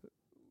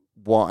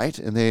White,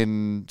 and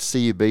then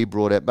CUB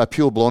brought out a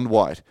Pure Blonde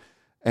White.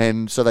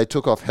 And so they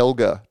took off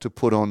Helga to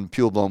put on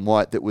Pure Blonde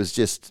White that was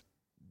just,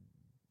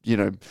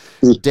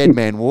 dead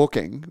man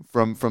walking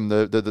from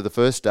the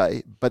first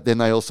day. But then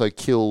they also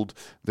killed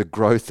the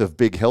growth of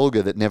Big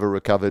Helga that never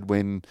recovered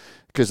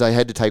because they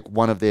had to take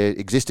one of their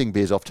existing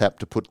beers off tap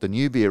to put the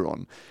new beer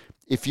on.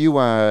 If you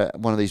are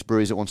one of these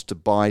breweries that wants to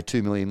buy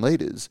 2 million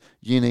litres,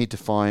 you need to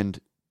find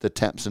the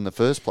taps in the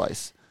first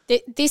place.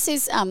 This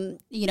is,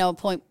 a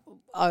point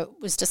I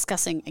was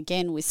discussing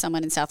again with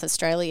someone in South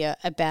Australia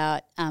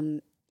about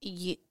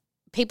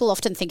people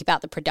often think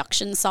about the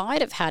production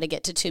side of how to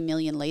get to 2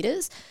 million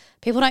litres.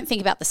 People don't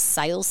think about the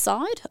sales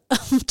side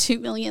of 2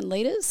 million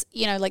litres.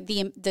 Like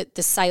the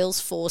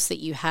sales force that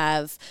you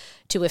have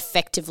to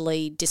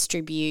effectively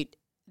distribute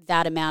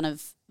that amount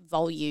of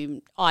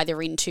volume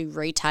either into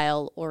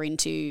retail or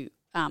into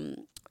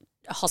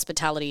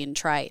hospitality and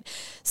trade.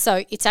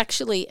 So it's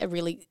actually a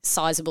really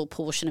sizable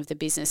portion of the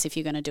business if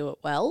you're going to do it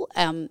well.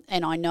 And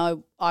I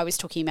know I was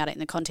talking about it in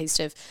the context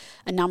of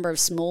a number of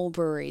small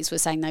breweries were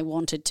saying they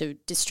wanted to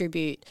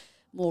distribute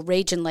more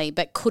regionally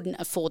but couldn't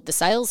afford the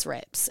sales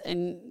reps.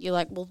 And you're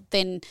like, well,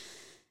 then,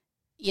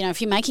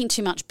 if you're making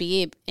too much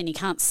beer and you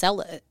can't sell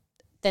it,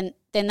 then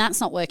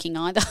that's not working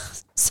either.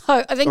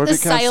 So I think or if the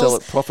you can't sales sell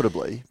it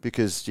profitably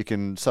because you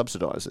can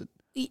subsidise it.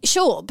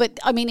 Sure, but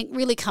I mean, it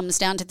really comes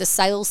down to the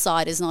sales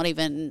side is not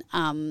even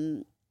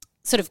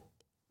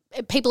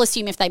people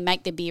assume if they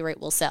make the beer, it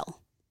will sell.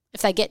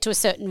 If they get to a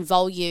certain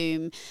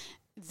volume,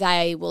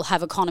 they will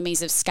have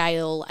economies of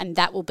scale and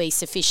that will be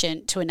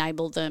sufficient to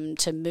enable them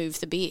to move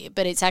the beer.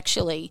 But it's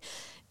actually,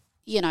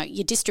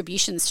 your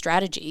distribution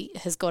strategy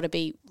has got to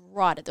be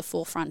right at the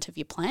forefront of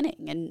your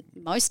planning. And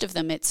most of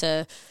them, it's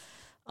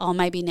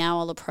maybe now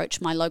I'll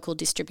approach my local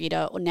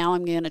distributor, or now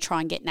I'm going to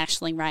try and get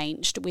nationally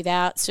ranged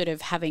without sort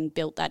of having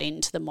built that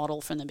into the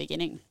model from the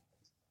beginning.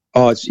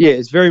 Oh,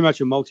 it's very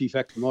much a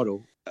multi-factor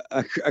model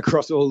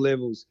across all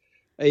levels.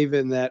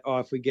 Even that,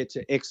 if we get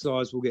to X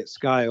size, we'll get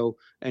scale,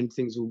 and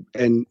things will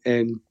and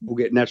we'll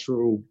get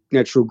natural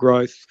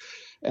growth,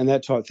 and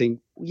that type of thing.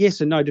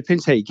 Yes and no,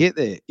 depends how you get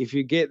there. If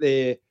you get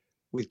there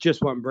with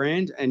just one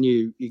brand and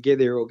you get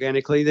there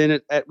organically, then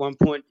at one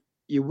point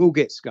you will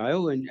get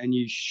scale, and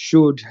you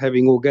should,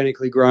 having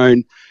organically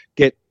grown,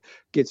 get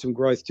some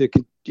growth to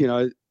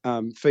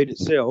feed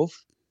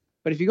itself.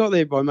 But if you got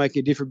there by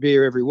making a different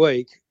beer every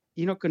week,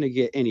 you're not going to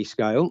get any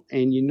scale,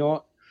 and you're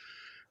not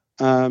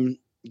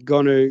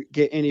going to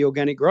get any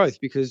organic growth,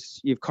 because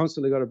you've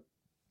constantly got to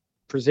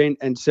present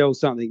and sell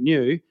something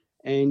new,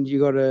 and you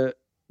got to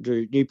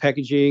do new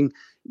packaging,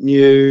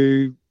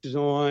 new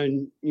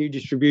design, new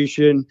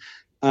distribution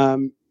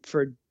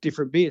for a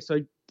different beer. So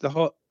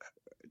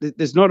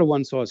there's not a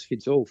one size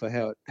fits all for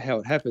how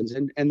it happens,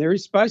 and there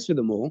is space for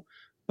them all,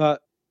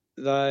 but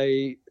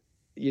you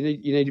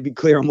need to be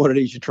clear on what it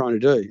is you're trying to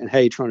do and how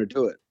you're trying to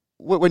do it.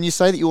 When you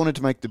say that you wanted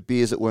to make the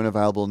beers that weren't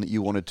available and that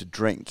you wanted to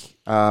drink,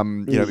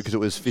 because it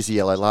was Fizzy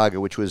Yellow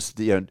Lager, which was,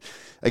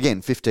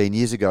 again, 15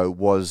 years ago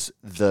was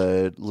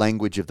the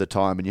language of the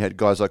time, and you had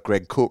guys like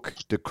Greg Cook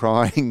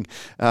decrying,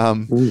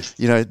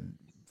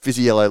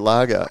 Fizzy Yellow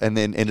Lager, and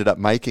then ended up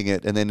making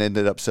it, and then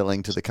ended up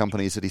selling to the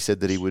companies that he said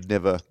that he would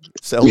never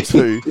sell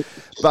to.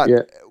 But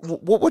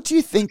what do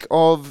you think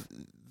of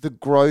the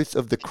growth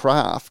of the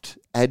craft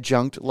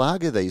adjunct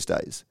lager these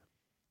days?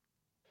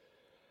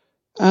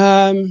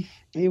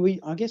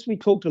 I guess we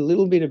talked a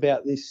little bit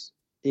about this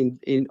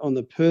in on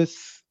the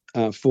Perth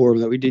forum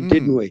that we did,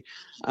 didn't we?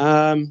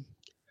 I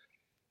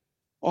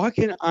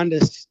can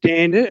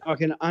understand it. I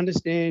can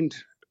understand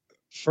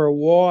for a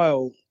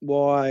while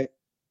why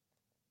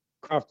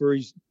craft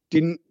breweries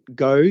didn't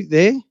go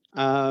there,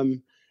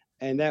 and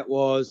that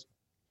was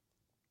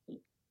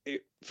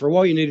for a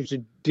while you needed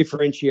to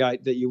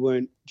differentiate that you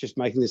weren't just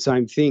making the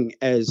same thing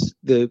as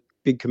the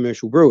big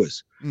commercial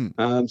brewers.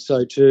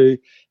 So to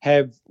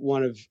have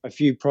one of a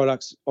few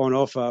products on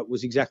offer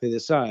was exactly the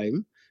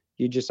same,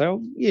 you just say,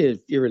 oh, yeah,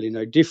 you're really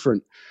no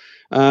different.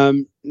 Now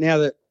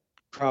that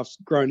craft's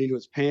grown into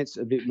its pants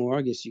a bit more,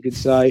 I guess you could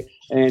say,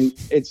 and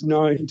it's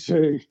known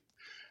to,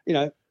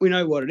 we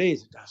know what it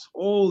is. It does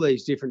all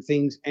these different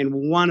things, and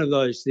one of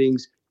those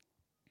things,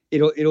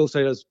 it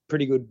also does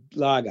pretty good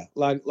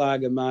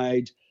lager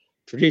made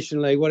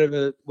traditionally,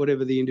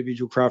 whatever the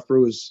individual craft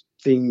brewers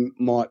thing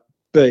might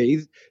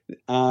be.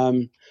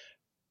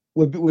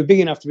 We're big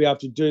enough to be able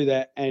to do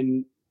that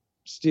and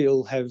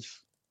still have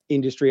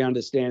industry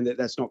understand that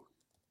that's not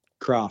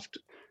craft.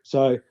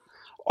 So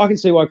I can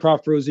see why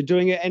craft brewers are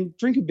doing it. And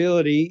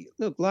drinkability,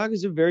 look,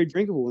 lagers are very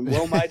drinkable, and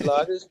well-made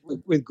lagers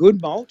with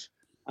good malt.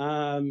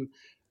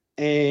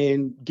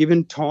 And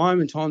given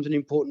time, and time's an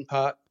important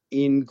part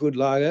in good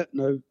lager,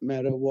 no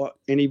matter what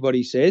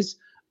anybody says,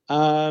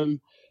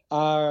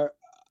 are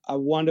a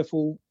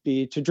wonderful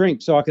beer to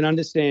drink. So I can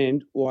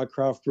understand why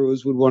craft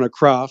brewers would want to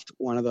craft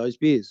one of those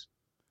beers.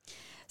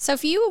 So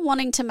if you were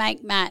wanting to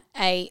make, Matt,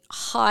 a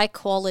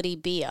high-quality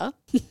beer,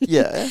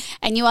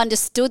 and you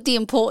understood the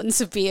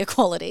importance of beer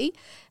quality,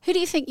 who do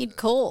you think you'd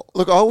call?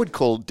 Look, I would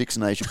call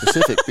Dixon Asia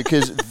Pacific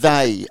because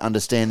they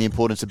understand the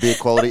importance of beer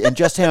quality and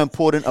just how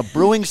important a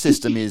brewing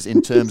system is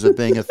in terms of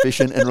being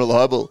efficient and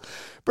reliable.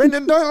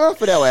 Brendan, don't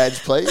laugh at our ads,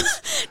 please.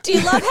 Do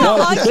you love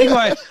how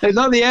it's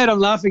not the ad I'm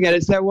laughing at,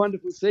 it's that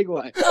wonderful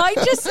segue.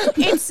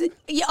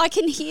 I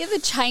can hear the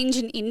change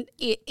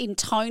in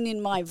tone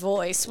in my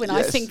voice when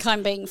I think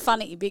I'm being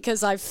funny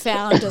because I've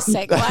found a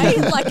segue.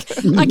 Like,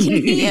 I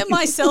can hear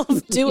myself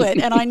do it,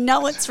 and I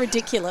know it's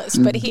ridiculous,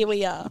 but here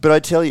we are. But I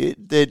tell you,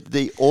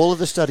 all of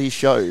the studies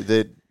show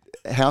that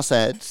house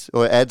ads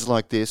or ads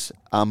like this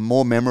are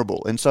more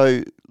memorable. And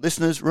so,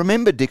 listeners,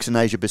 remember Dixon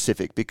Asia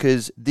Pacific,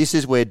 because this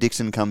is where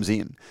Dixon comes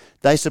in.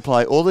 They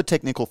supply all the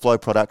technical flow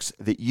products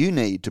that you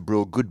need to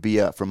brew a good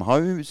beer, from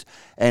hose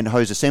and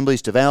hose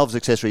assemblies to valves,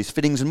 accessories,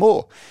 fittings and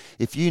more.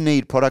 If you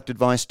need product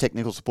advice,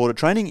 technical support or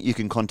training, you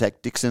can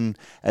contact Dixon,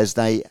 as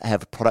they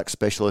have product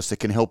specialists that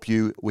can help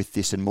you with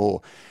this and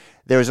more.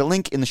 There is a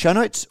link in the show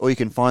notes, or you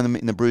can find them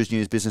in the Brews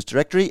News Business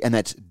Directory, and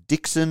that's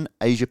Dixon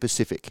Asia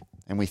Pacific.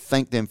 And we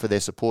thank them for their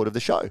support of the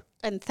show.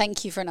 And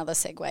thank you for another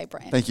segue,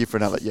 Brand. Thank you for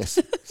another, yes.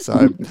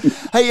 So,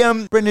 hey,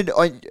 Brendan,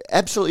 I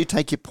absolutely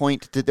take your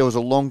point that there was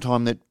a long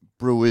time that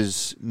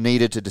brewers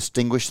needed to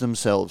distinguish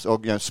themselves, or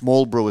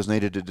small brewers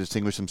needed to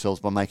distinguish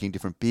themselves by making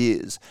different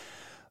beers.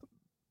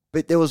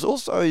 But there was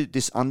also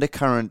this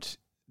undercurrent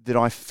that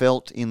I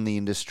felt in the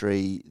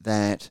industry,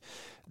 that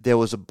there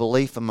was a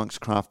belief amongst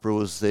craft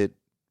brewers that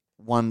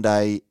one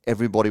day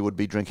everybody would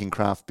be drinking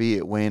craft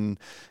beer, when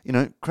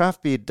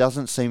craft beer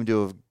doesn't seem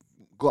to have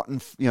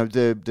gotten,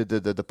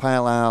 the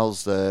pale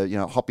ales,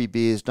 the hoppy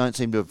beers don't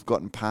seem to have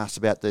gotten past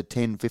about the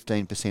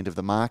 10-15% of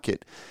the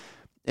market,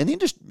 and the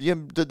industry,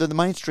 the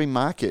mainstream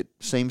market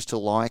seems to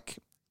like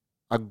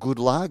a good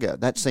lager.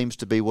 That seems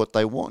to be what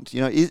they want.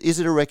 Is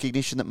it a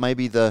recognition that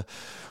maybe the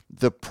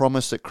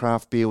promise that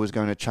craft beer was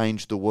going to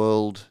change the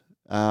world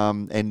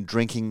and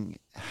drinking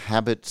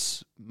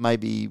habits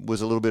maybe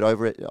was a little bit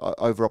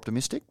over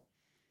optimistic?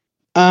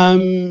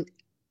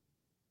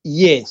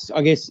 Yes,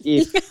 I guess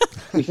if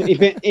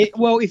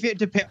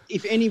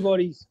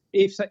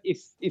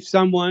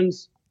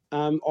someone's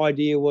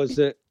idea was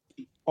that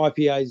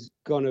IPA is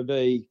going to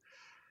be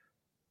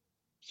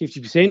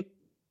 50%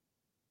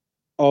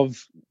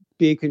 of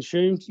beer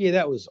consumed,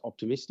 that was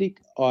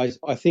optimistic. I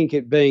think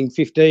it being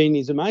 15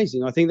 is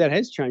amazing. I think that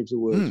has changed the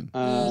world.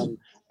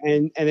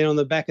 And then on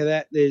the back of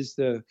that, there's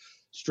the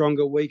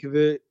stronger,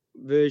 weaker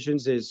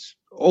versions. There's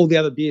all the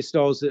other beer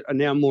styles that are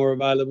now more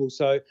available.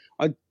 So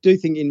I do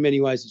think in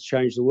many ways it's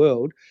changed the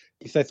world.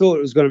 If they thought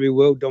it was going to be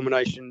world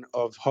domination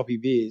of hoppy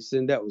beers,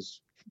 then that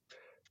was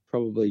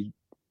probably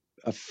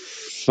a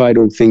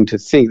fatal thing to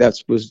think. I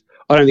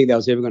don't think that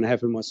was ever going to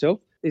happen myself.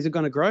 Is it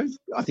going to grow?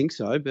 I think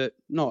so, but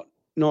not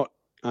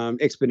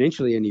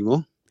exponentially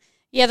anymore.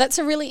 Yeah, that's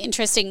a really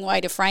interesting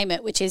way to frame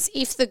it, which is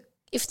if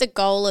the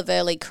goal of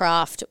early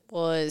craft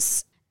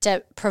was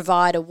to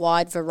provide a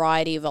wide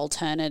variety of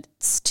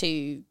alternatives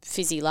to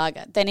fizzy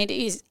lager, then it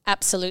is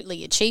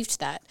absolutely achieved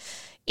that.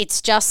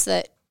 It's just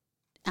that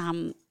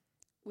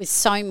with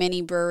so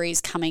many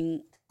breweries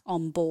coming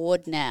on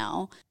board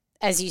now,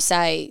 as you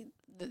say,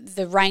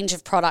 the range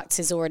of products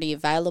is already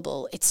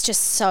available. It's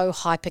just so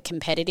hyper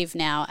competitive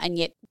now, and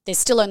yet there's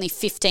still only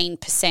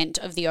 15%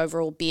 of the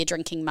overall beer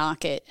drinking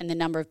market, and the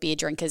number of beer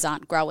drinkers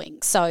aren't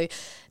growing. So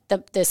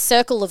the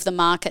circle of the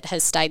market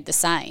has stayed the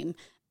same.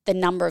 The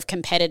number of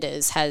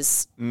competitors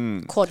has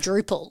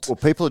quadrupled. Well,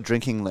 people are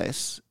drinking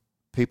less.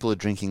 People are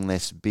drinking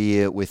less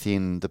beer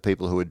within the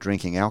people who are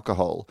drinking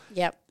alcohol.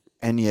 Yep.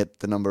 And yet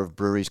the number of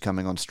breweries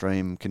coming on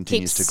stream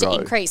continues to grow.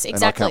 Increase, exactly.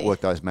 And I can't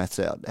work those maths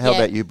out. How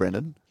about you,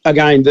 Brendan?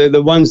 Again,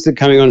 the ones that are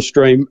coming on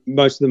stream,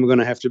 most of them are going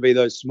to have to be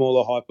those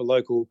smaller,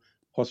 hyper-local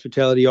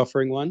hospitality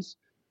offering ones.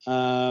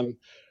 But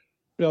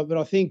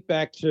I think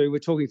back to, we're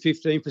talking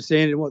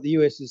 15%, and what the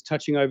US is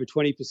touching over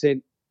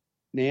 20%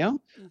 now.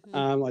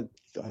 I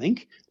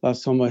think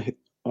last time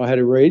I had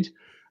a read.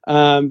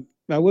 Now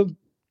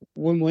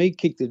when we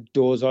kicked the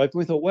doors open,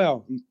 we thought,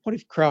 wow, what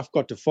if craft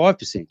got to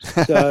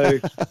 5%?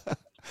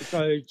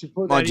 So to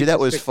put mind you, that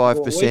was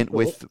 5%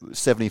 with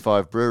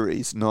 75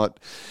 breweries,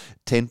 not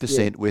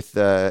 10% with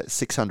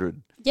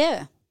 600.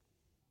 Yeah.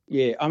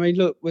 Yeah, I mean,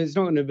 look, there's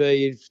not going to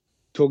be,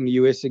 talking to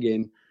US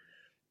again,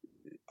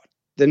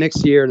 the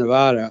next Sierra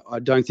Nevada, I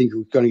don't think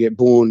we're going to get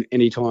born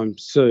anytime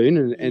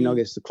soon. And I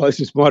guess the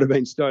closest might have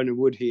been Stone and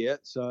Wood here.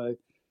 So,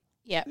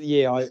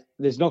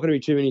 there's not going to be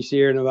too many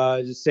Sierra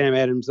Nevadas, Sam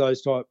Adams,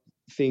 those type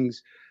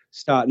things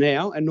start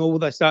now. And nor will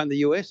they start in the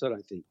US, I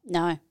don't think.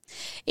 No.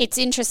 It's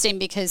interesting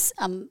because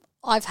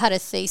I've had a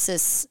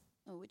thesis,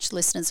 which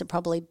listeners are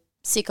probably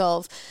sick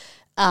of,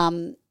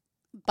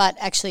 but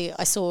actually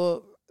I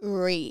saw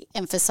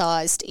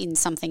re-emphasised in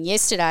something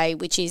yesterday,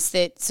 which is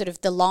that sort of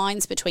the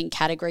lines between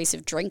categories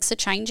of drinks are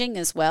changing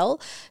as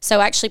well.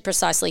 So actually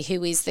precisely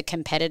who is the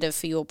competitor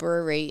for your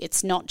brewery,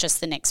 it's not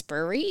just the next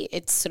brewery,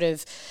 it's sort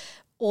of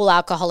all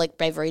alcoholic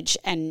beverage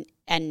and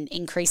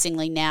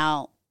increasingly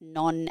now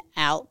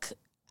non-alc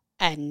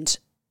and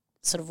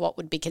sort of what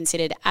would be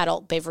considered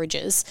adult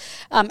beverages.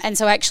 And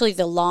so actually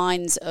the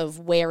lines of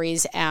where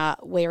is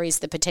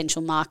the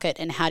potential market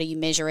and how do you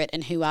measure it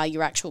and who are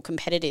your actual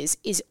competitors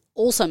is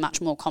also much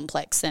more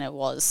complex than it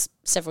was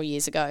several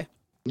years ago.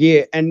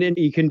 Yeah, and then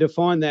you can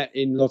define that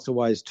in lots of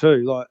ways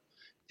too. Like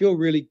if you're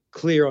really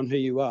clear on who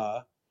you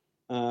are,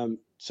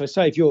 so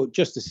say if you're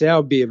just a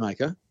sour beer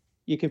maker,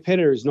 your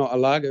competitor is not a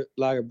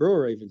lager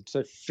brewer even.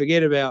 So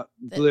forget about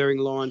blurring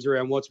lines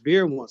around what's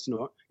beer and what's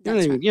not.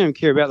 You don't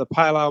care about the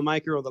pale ale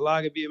maker or the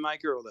lager beer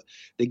maker or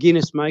the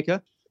Guinness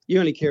maker. You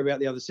only care about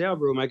the other sour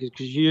brewer makers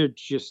because you're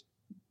just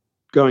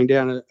going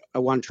down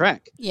a one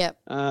track. Yep.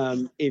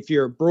 If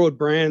you're a broad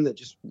brand that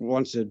just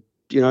wants to,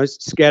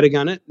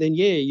 scattergun it, then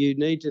you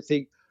need to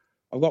think,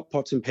 I've got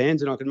pots and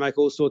pans and I can make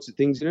all sorts of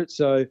things in it.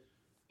 So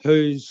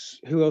who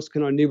else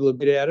can I nibble a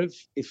bit out of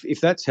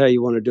if that's how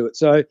you want to do it?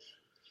 So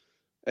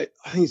I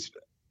think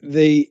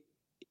the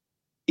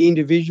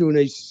individual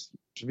needs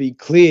to be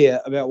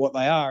clear about what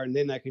they are, and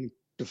then they can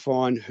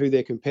define who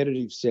their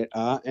competitive set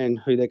are and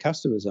who their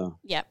customers are.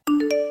 Yep.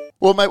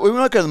 Well, mate, we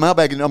might go to the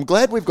mailbag, and I'm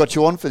glad we've got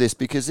you on for this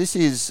because this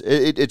is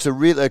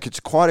it's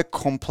quite a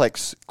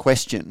complex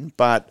question,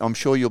 but I'm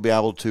sure you'll be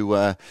able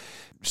to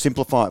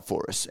simplify it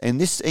for us.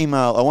 And this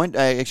email, I won't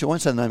say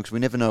the name because we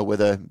never know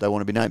whether they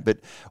want to be named, but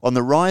on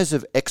the rise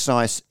of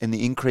excise and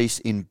the increase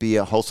in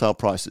beer wholesale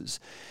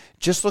prices.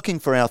 Just looking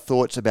for our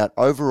thoughts about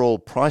overall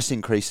price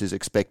increases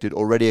expected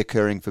already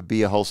occurring for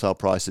beer wholesale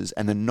prices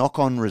and the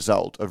knock-on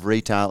result of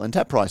retail and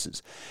tap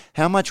prices.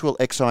 How much will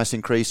excise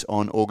increase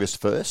on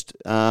August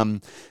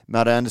 1st?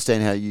 Matt, I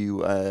understand how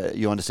you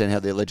understand how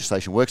the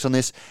legislation works on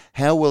this.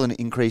 How will an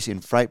increase in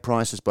freight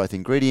prices, both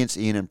ingredients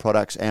in and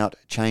products out,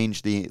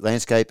 change the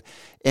landscape?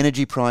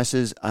 Energy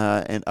prices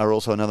are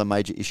also another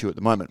major issue at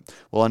the moment.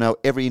 Well, I know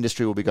every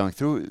industry will be going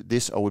through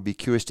this. I would be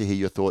curious to hear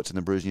your thoughts on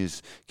the Brews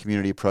News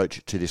community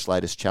approach to this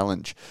latest challenge.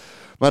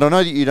 But I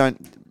know that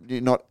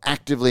you're not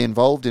actively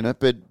involved in it,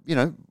 but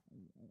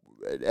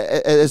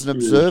as an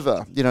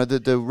observer,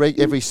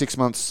 every 6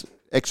 months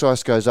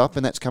excise goes up,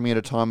 and that's coming at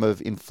a time of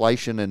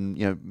inflation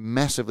and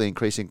massively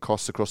increasing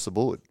costs across the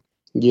board.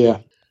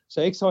 Yeah.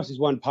 So excise is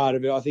one part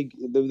of it. I think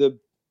the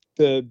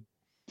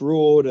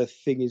broader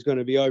thing is going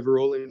to be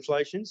overall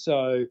inflation.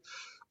 So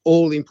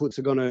all inputs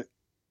are going to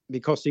be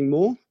costing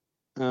more.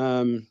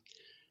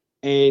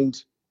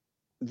 And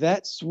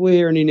that's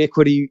where an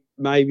inequity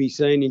may be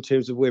seen in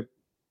terms of where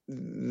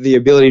the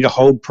ability to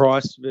hold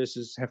price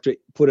versus have to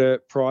put a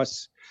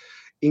price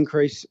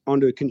increase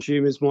onto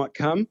consumers might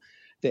come.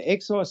 the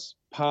excise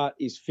part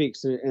is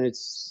fixed and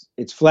it's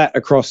flat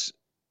across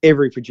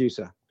every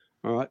producer.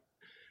 All right.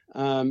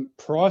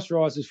 Price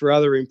rises for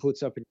other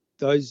inputs up,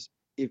 those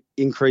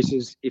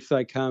increases, if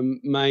they come,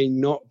 may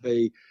not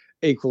be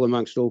equal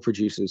amongst all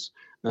producers.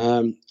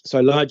 So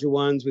larger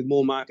ones with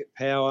more market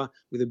power,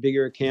 with a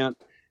bigger account,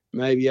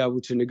 may be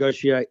able to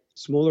negotiate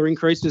smaller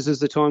increases as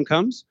the time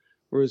comes,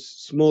 whereas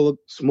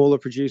smaller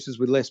producers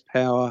with less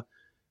power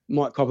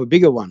might cop a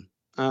bigger one.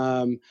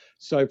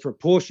 So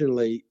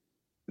proportionally,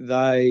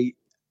 they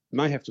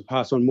may have to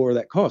pass on more of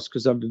that cost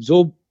because they've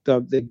absorbed,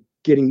 they're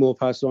getting more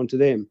passed on to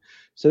them.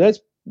 So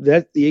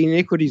that the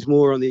inequities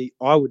more on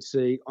I would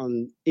see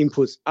on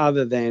inputs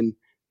other than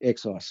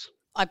excise.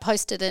 I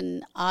posted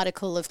an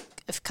article of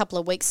a couple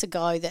of weeks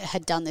ago that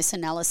had done this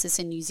analysis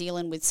in New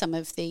Zealand with some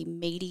of the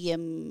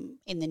in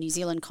the New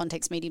Zealand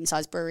context,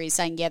 medium-sized breweries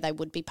saying, yeah, they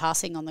would be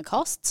passing on the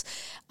costs.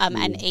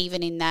 And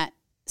even in that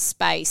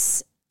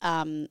space,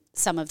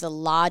 some of the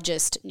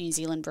largest New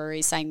Zealand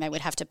breweries saying they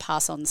would have to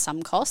pass on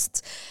some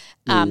costs.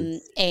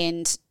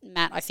 And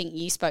Matt, I think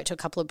you spoke to a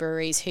couple of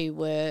breweries who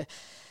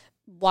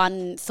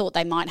one thought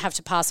they might have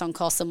to pass on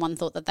costs and one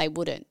thought that they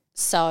wouldn't.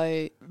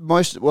 So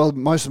most of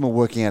them are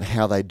working out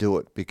how they do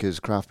it because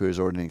craft beer is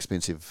already an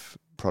expensive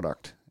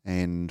product,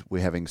 and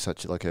we're having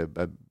such like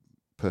a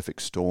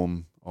perfect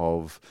storm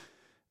of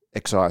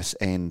excise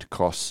and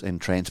costs and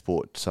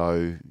transport.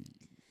 So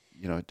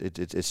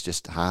it's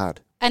just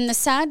hard. And the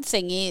sad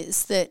thing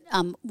is that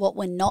what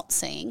we're not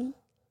seeing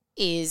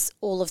is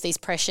all of these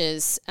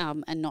pressures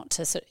and not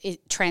to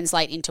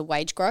translate into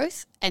wage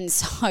growth. And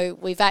so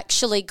we've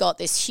actually got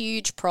this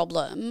huge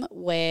problem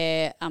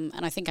where,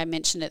 and I think I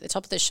mentioned at the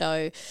top of the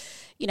show,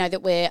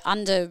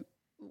 that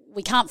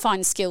we can't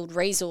find skilled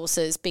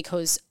resources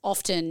because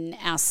often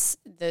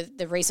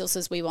the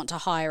resources we want to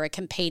hire are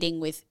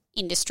competing with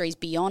industries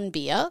beyond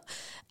beer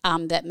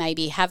that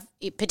maybe have,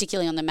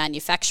 particularly on the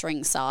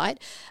manufacturing side.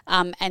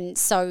 And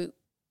so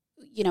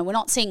we're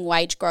not seeing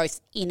wage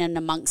growth in and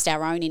amongst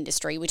our own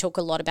industry. We talk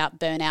a lot about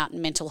burnout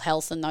and mental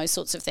health and those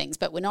sorts of things,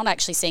 but we're not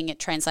actually seeing it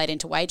translate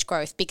into wage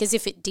growth because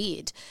if it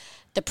did,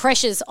 the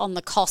pressures on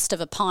the cost of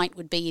a pint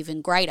would be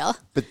even greater.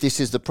 But this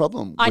is the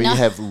problem. We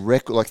have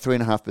record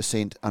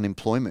 3.5%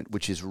 unemployment,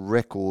 which is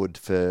record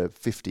for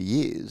 50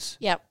 years.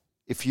 Yep.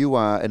 If you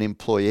are an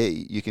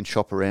employee, you can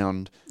shop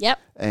around. Yep.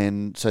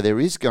 And so there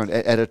is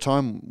at a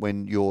time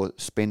when your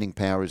spending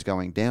power is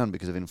going down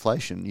because of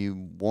inflation,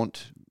 you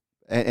want...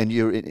 And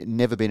you're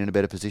never been in a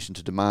better position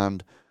to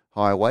demand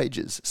higher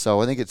wages.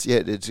 So I think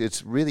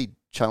it's really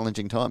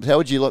challenging times. How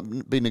would you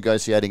be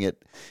negotiating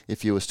it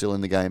if you were still in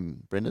the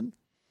game, Brendan?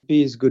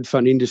 Beer is a good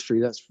fun industry.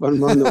 That's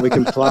one that we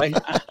can play.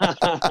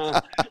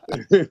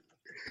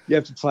 You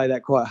have to play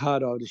that quite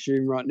hard, I would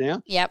assume, right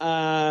now. Yep.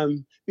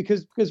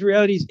 Because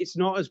reality is it's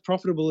not as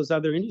profitable as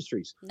other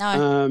industries.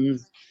 No.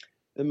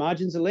 The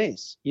margins are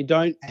less. You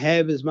don't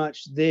have as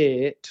much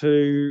there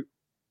to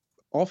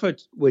offer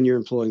when you're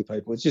employing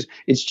people.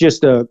 It's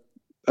just a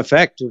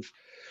fact of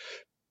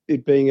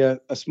it being a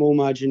small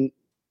margin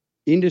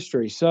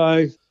industry.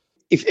 So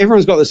if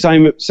everyone's got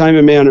the same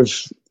amount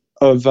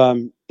of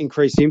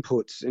increased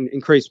inputs and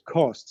increased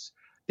costs,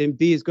 then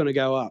beer's going to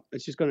go up.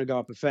 It's just going to go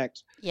up a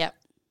fact. Yep.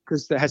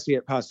 Because that has to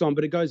get passed on,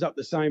 but it goes up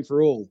the same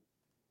for all.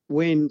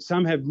 When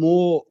some have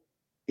more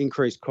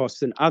increased costs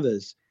than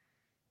others,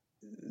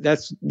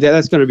 that's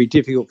going to be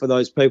difficult for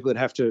those people that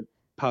have to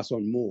pass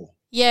on more.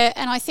 Yeah,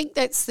 and I think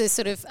that's the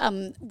sort of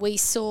we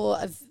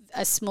saw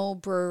a small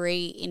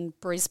brewery in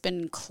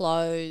Brisbane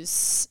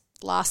close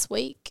last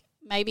week,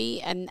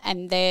 maybe,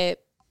 and they're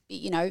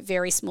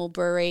very small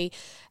brewery,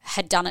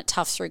 had done it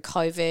tough through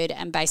COVID,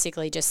 and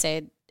basically just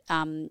said,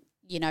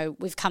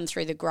 we've come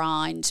through the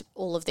grind,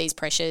 all of these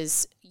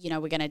pressures, we're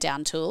going to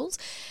down tools.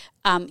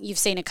 You've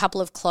seen a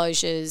couple of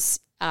closures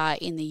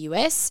in the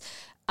US,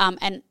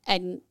 and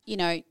in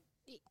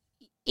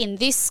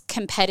this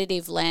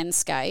competitive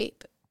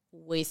landscape,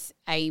 with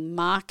a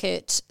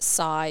market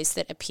size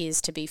that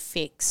appears to be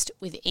fixed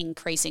with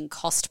increasing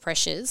cost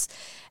pressures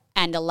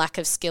and a lack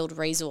of skilled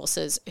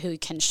resources who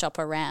can shop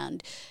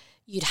around,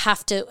 you'd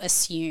have to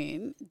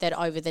assume that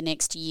over the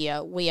next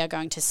year we are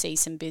going to see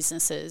some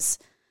businesses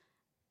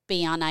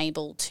be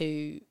unable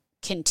to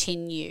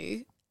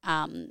continue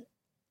and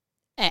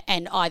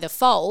either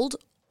fold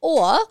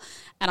or,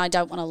 and I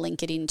don't want to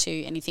link it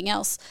into anything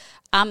else,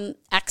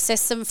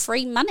 access some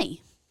free money.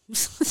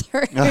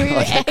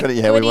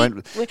 Equity, we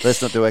won't. Let's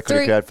not do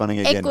equity crowdfunding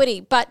again. Equity,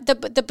 but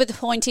the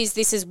point is,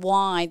 this is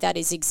why that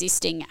is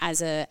existing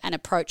as an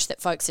approach that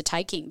folks are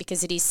taking,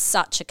 because it is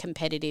such a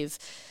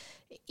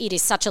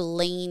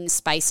lean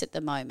space at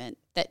the moment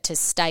that to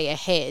stay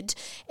ahead,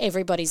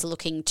 everybody's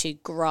looking to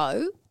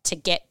grow to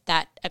get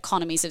that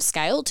economies of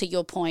scale. To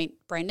your point,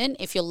 Brendan,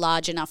 if you're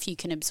large enough, you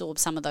can absorb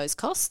some of those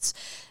costs.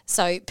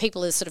 So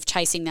people are sort of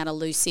chasing that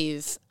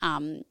elusive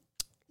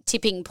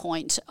tipping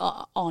point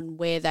on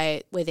where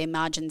their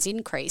margins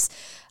increase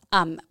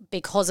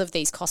because of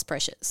these cost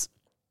pressures.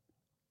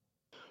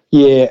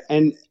 Yeah,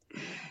 and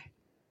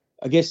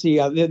I guess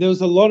there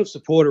was a lot of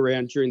support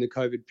around during the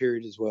COVID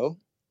period as well.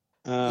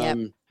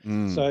 Yep.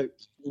 So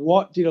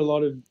what did a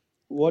lot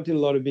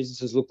of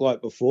businesses look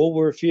like before?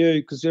 Were a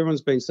few, because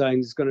everyone's been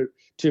saying there's got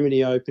too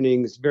many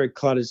openings, very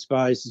cluttered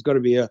space. There's got to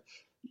be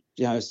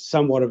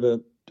somewhat of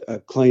a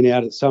clean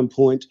out at some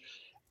point.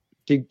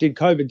 Did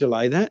COVID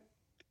delay that?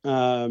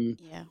 And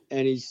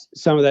is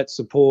some of that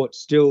support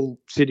still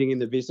sitting in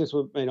the business?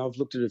 I mean, I've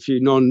looked at a few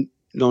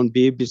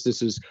non-beer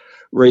businesses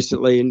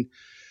recently, and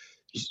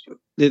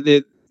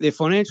their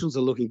financials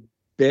are looking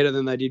better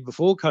than they did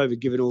before COVID,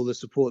 given all the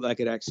support they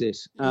could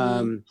access.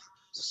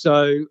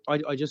 So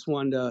I just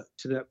wonder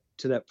to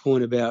that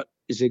point about,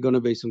 is there going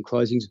to be some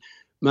closings?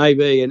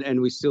 Maybe,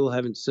 and we still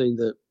haven't seen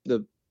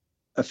the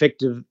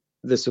effect of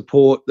the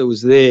support that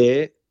was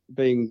there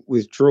being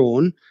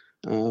withdrawn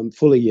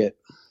fully yet.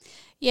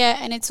 Yeah,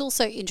 and it's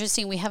also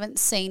interesting, we haven't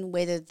seen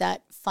whether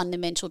that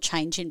fundamental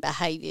change in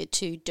behaviour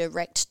to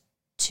direct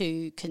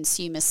to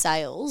consumer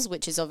sales,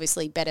 which is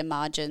obviously better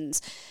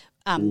margins,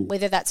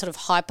 whether that sort of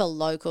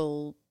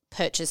hyper-local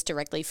purchase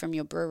directly from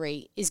your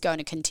brewery is going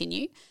to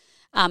continue,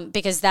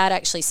 because that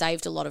actually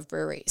saved a lot of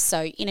breweries.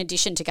 So in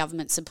addition to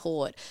government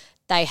support,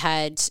 they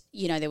had,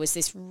 there was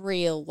this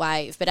real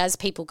wave. But as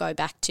people go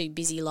back to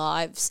busy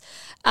lives,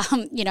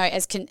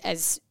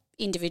 as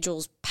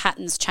individuals'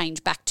 patterns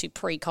change back to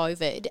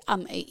pre-COVID,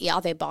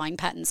 are their buying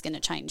patterns going to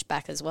change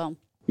back as well?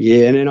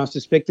 Yeah, and I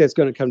suspect that's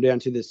going to come down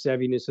to the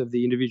savviness of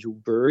the individual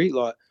brewery.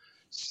 Like,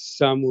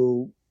 some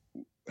will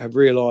have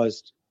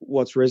realised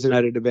what's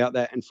resonated about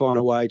that and find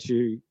a way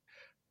to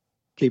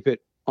keep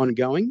it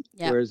ongoing,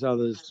 whereas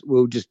others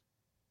will just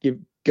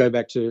go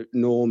back to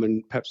norm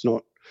and perhaps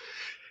not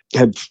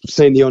have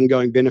seen the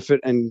ongoing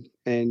benefit and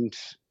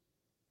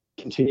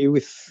continue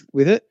with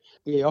it.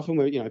 Yeah,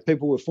 often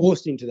people were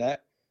forced into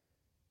that.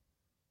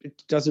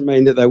 It doesn't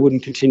mean that they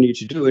wouldn't continue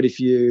to do it if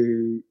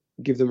you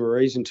give them a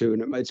reason to,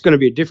 and it's going to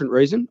be a different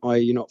reason, i.e.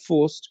 you're not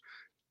forced.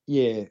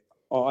 Yeah,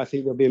 I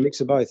think there'll be a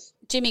mix of both.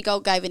 Jimmy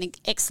Gold gave an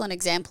excellent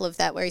example of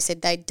that, where he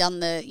said they'd done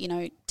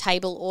the,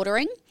 table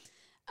ordering.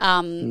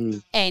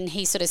 And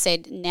he sort of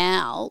said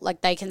now,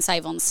 like, they can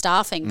save on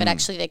staffing, but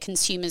actually their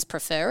consumers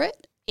prefer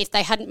it. If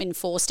they hadn't been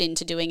forced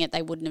into doing it,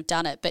 they wouldn't have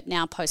done it. But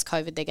now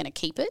post-COVID, they're going to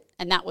keep it.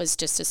 And that was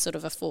just a sort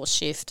of a forced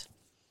shift.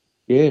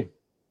 Yeah.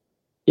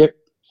 Yep.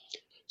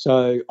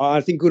 So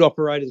I think good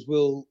operators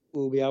will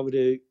be able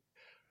to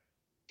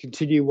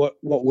continue what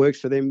works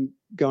for them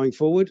going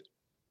forward.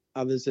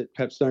 Others that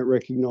perhaps don't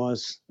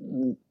recognise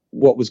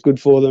what was good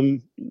for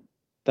them,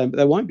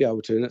 they won't be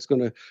able to. And it's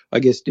going to, I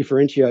guess,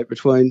 differentiate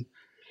between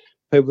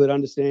people that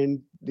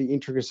understand the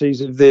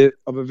intricacies of a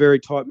very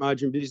tight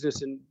margin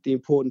business and the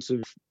importance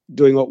of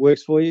doing what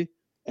works for you,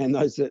 and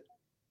those that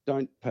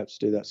don't perhaps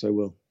do that so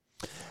well.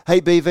 Hey,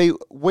 BV,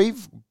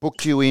 we've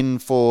booked you in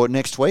for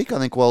next week. I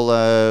think,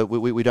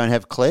 we don't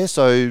have Claire,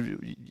 so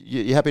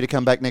you're happy to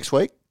come back next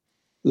week?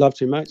 Love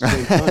to, mate.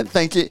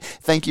 Thank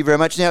you very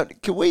much. Now,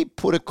 can we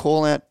put a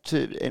call out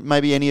to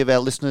maybe any of our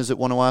listeners that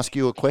want to ask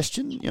you a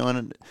question?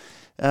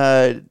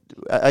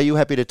 Are you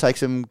happy to take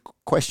some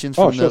questions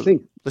from the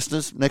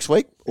listeners next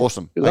week?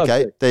 Awesome.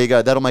 Okay, there you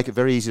go. That'll make it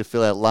very easy to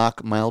fill out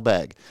Lark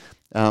mailbag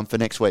for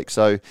next week.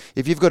 So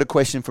if you've got a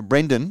question for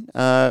Brendan,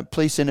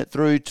 please send it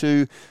through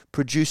to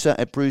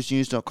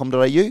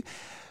producer@brewsnews.com.au.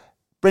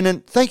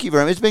 Brendan, thank you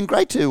very much. It's been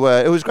great it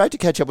was great to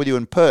catch up with you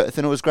in Perth,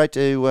 and it was great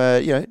to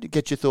to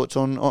get your thoughts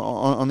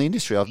on the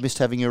industry. I've missed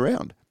having you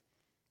around.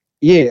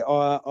 Yeah,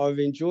 I've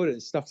enjoyed it.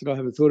 It's stuff that I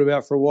haven't thought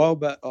about for a while,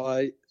 but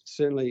I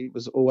certainly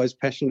was always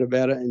passionate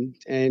about it,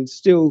 and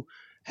still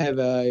have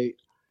an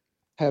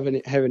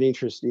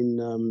interest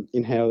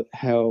in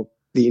how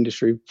the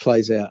industry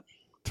plays out.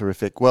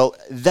 Terrific. Well,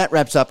 that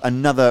wraps up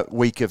another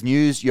week of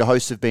news. Your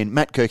hosts have been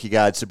Matt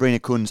Kierkegaard, Sabrina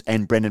Kunz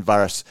and Brendan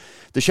Varis.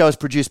 The show is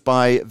produced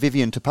by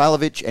Vivian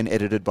Topalovic and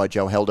edited by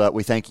Joe Helder.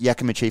 We thank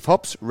Yakima Chief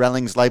Hops,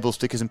 Rallings Label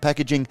Stickers and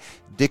Packaging,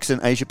 Dixon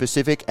Asia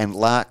Pacific and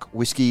Lark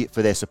Whiskey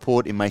for their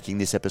support in making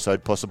this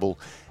episode possible.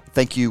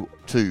 Thank you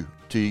to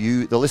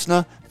you, the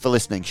listener, for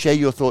listening. Share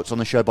your thoughts on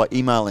the show by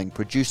emailing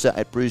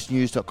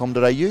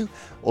producer@brewsnews.com.au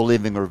or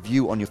leaving a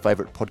review on your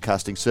favourite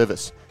podcasting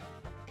service.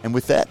 And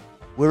with that,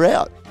 we're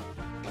out.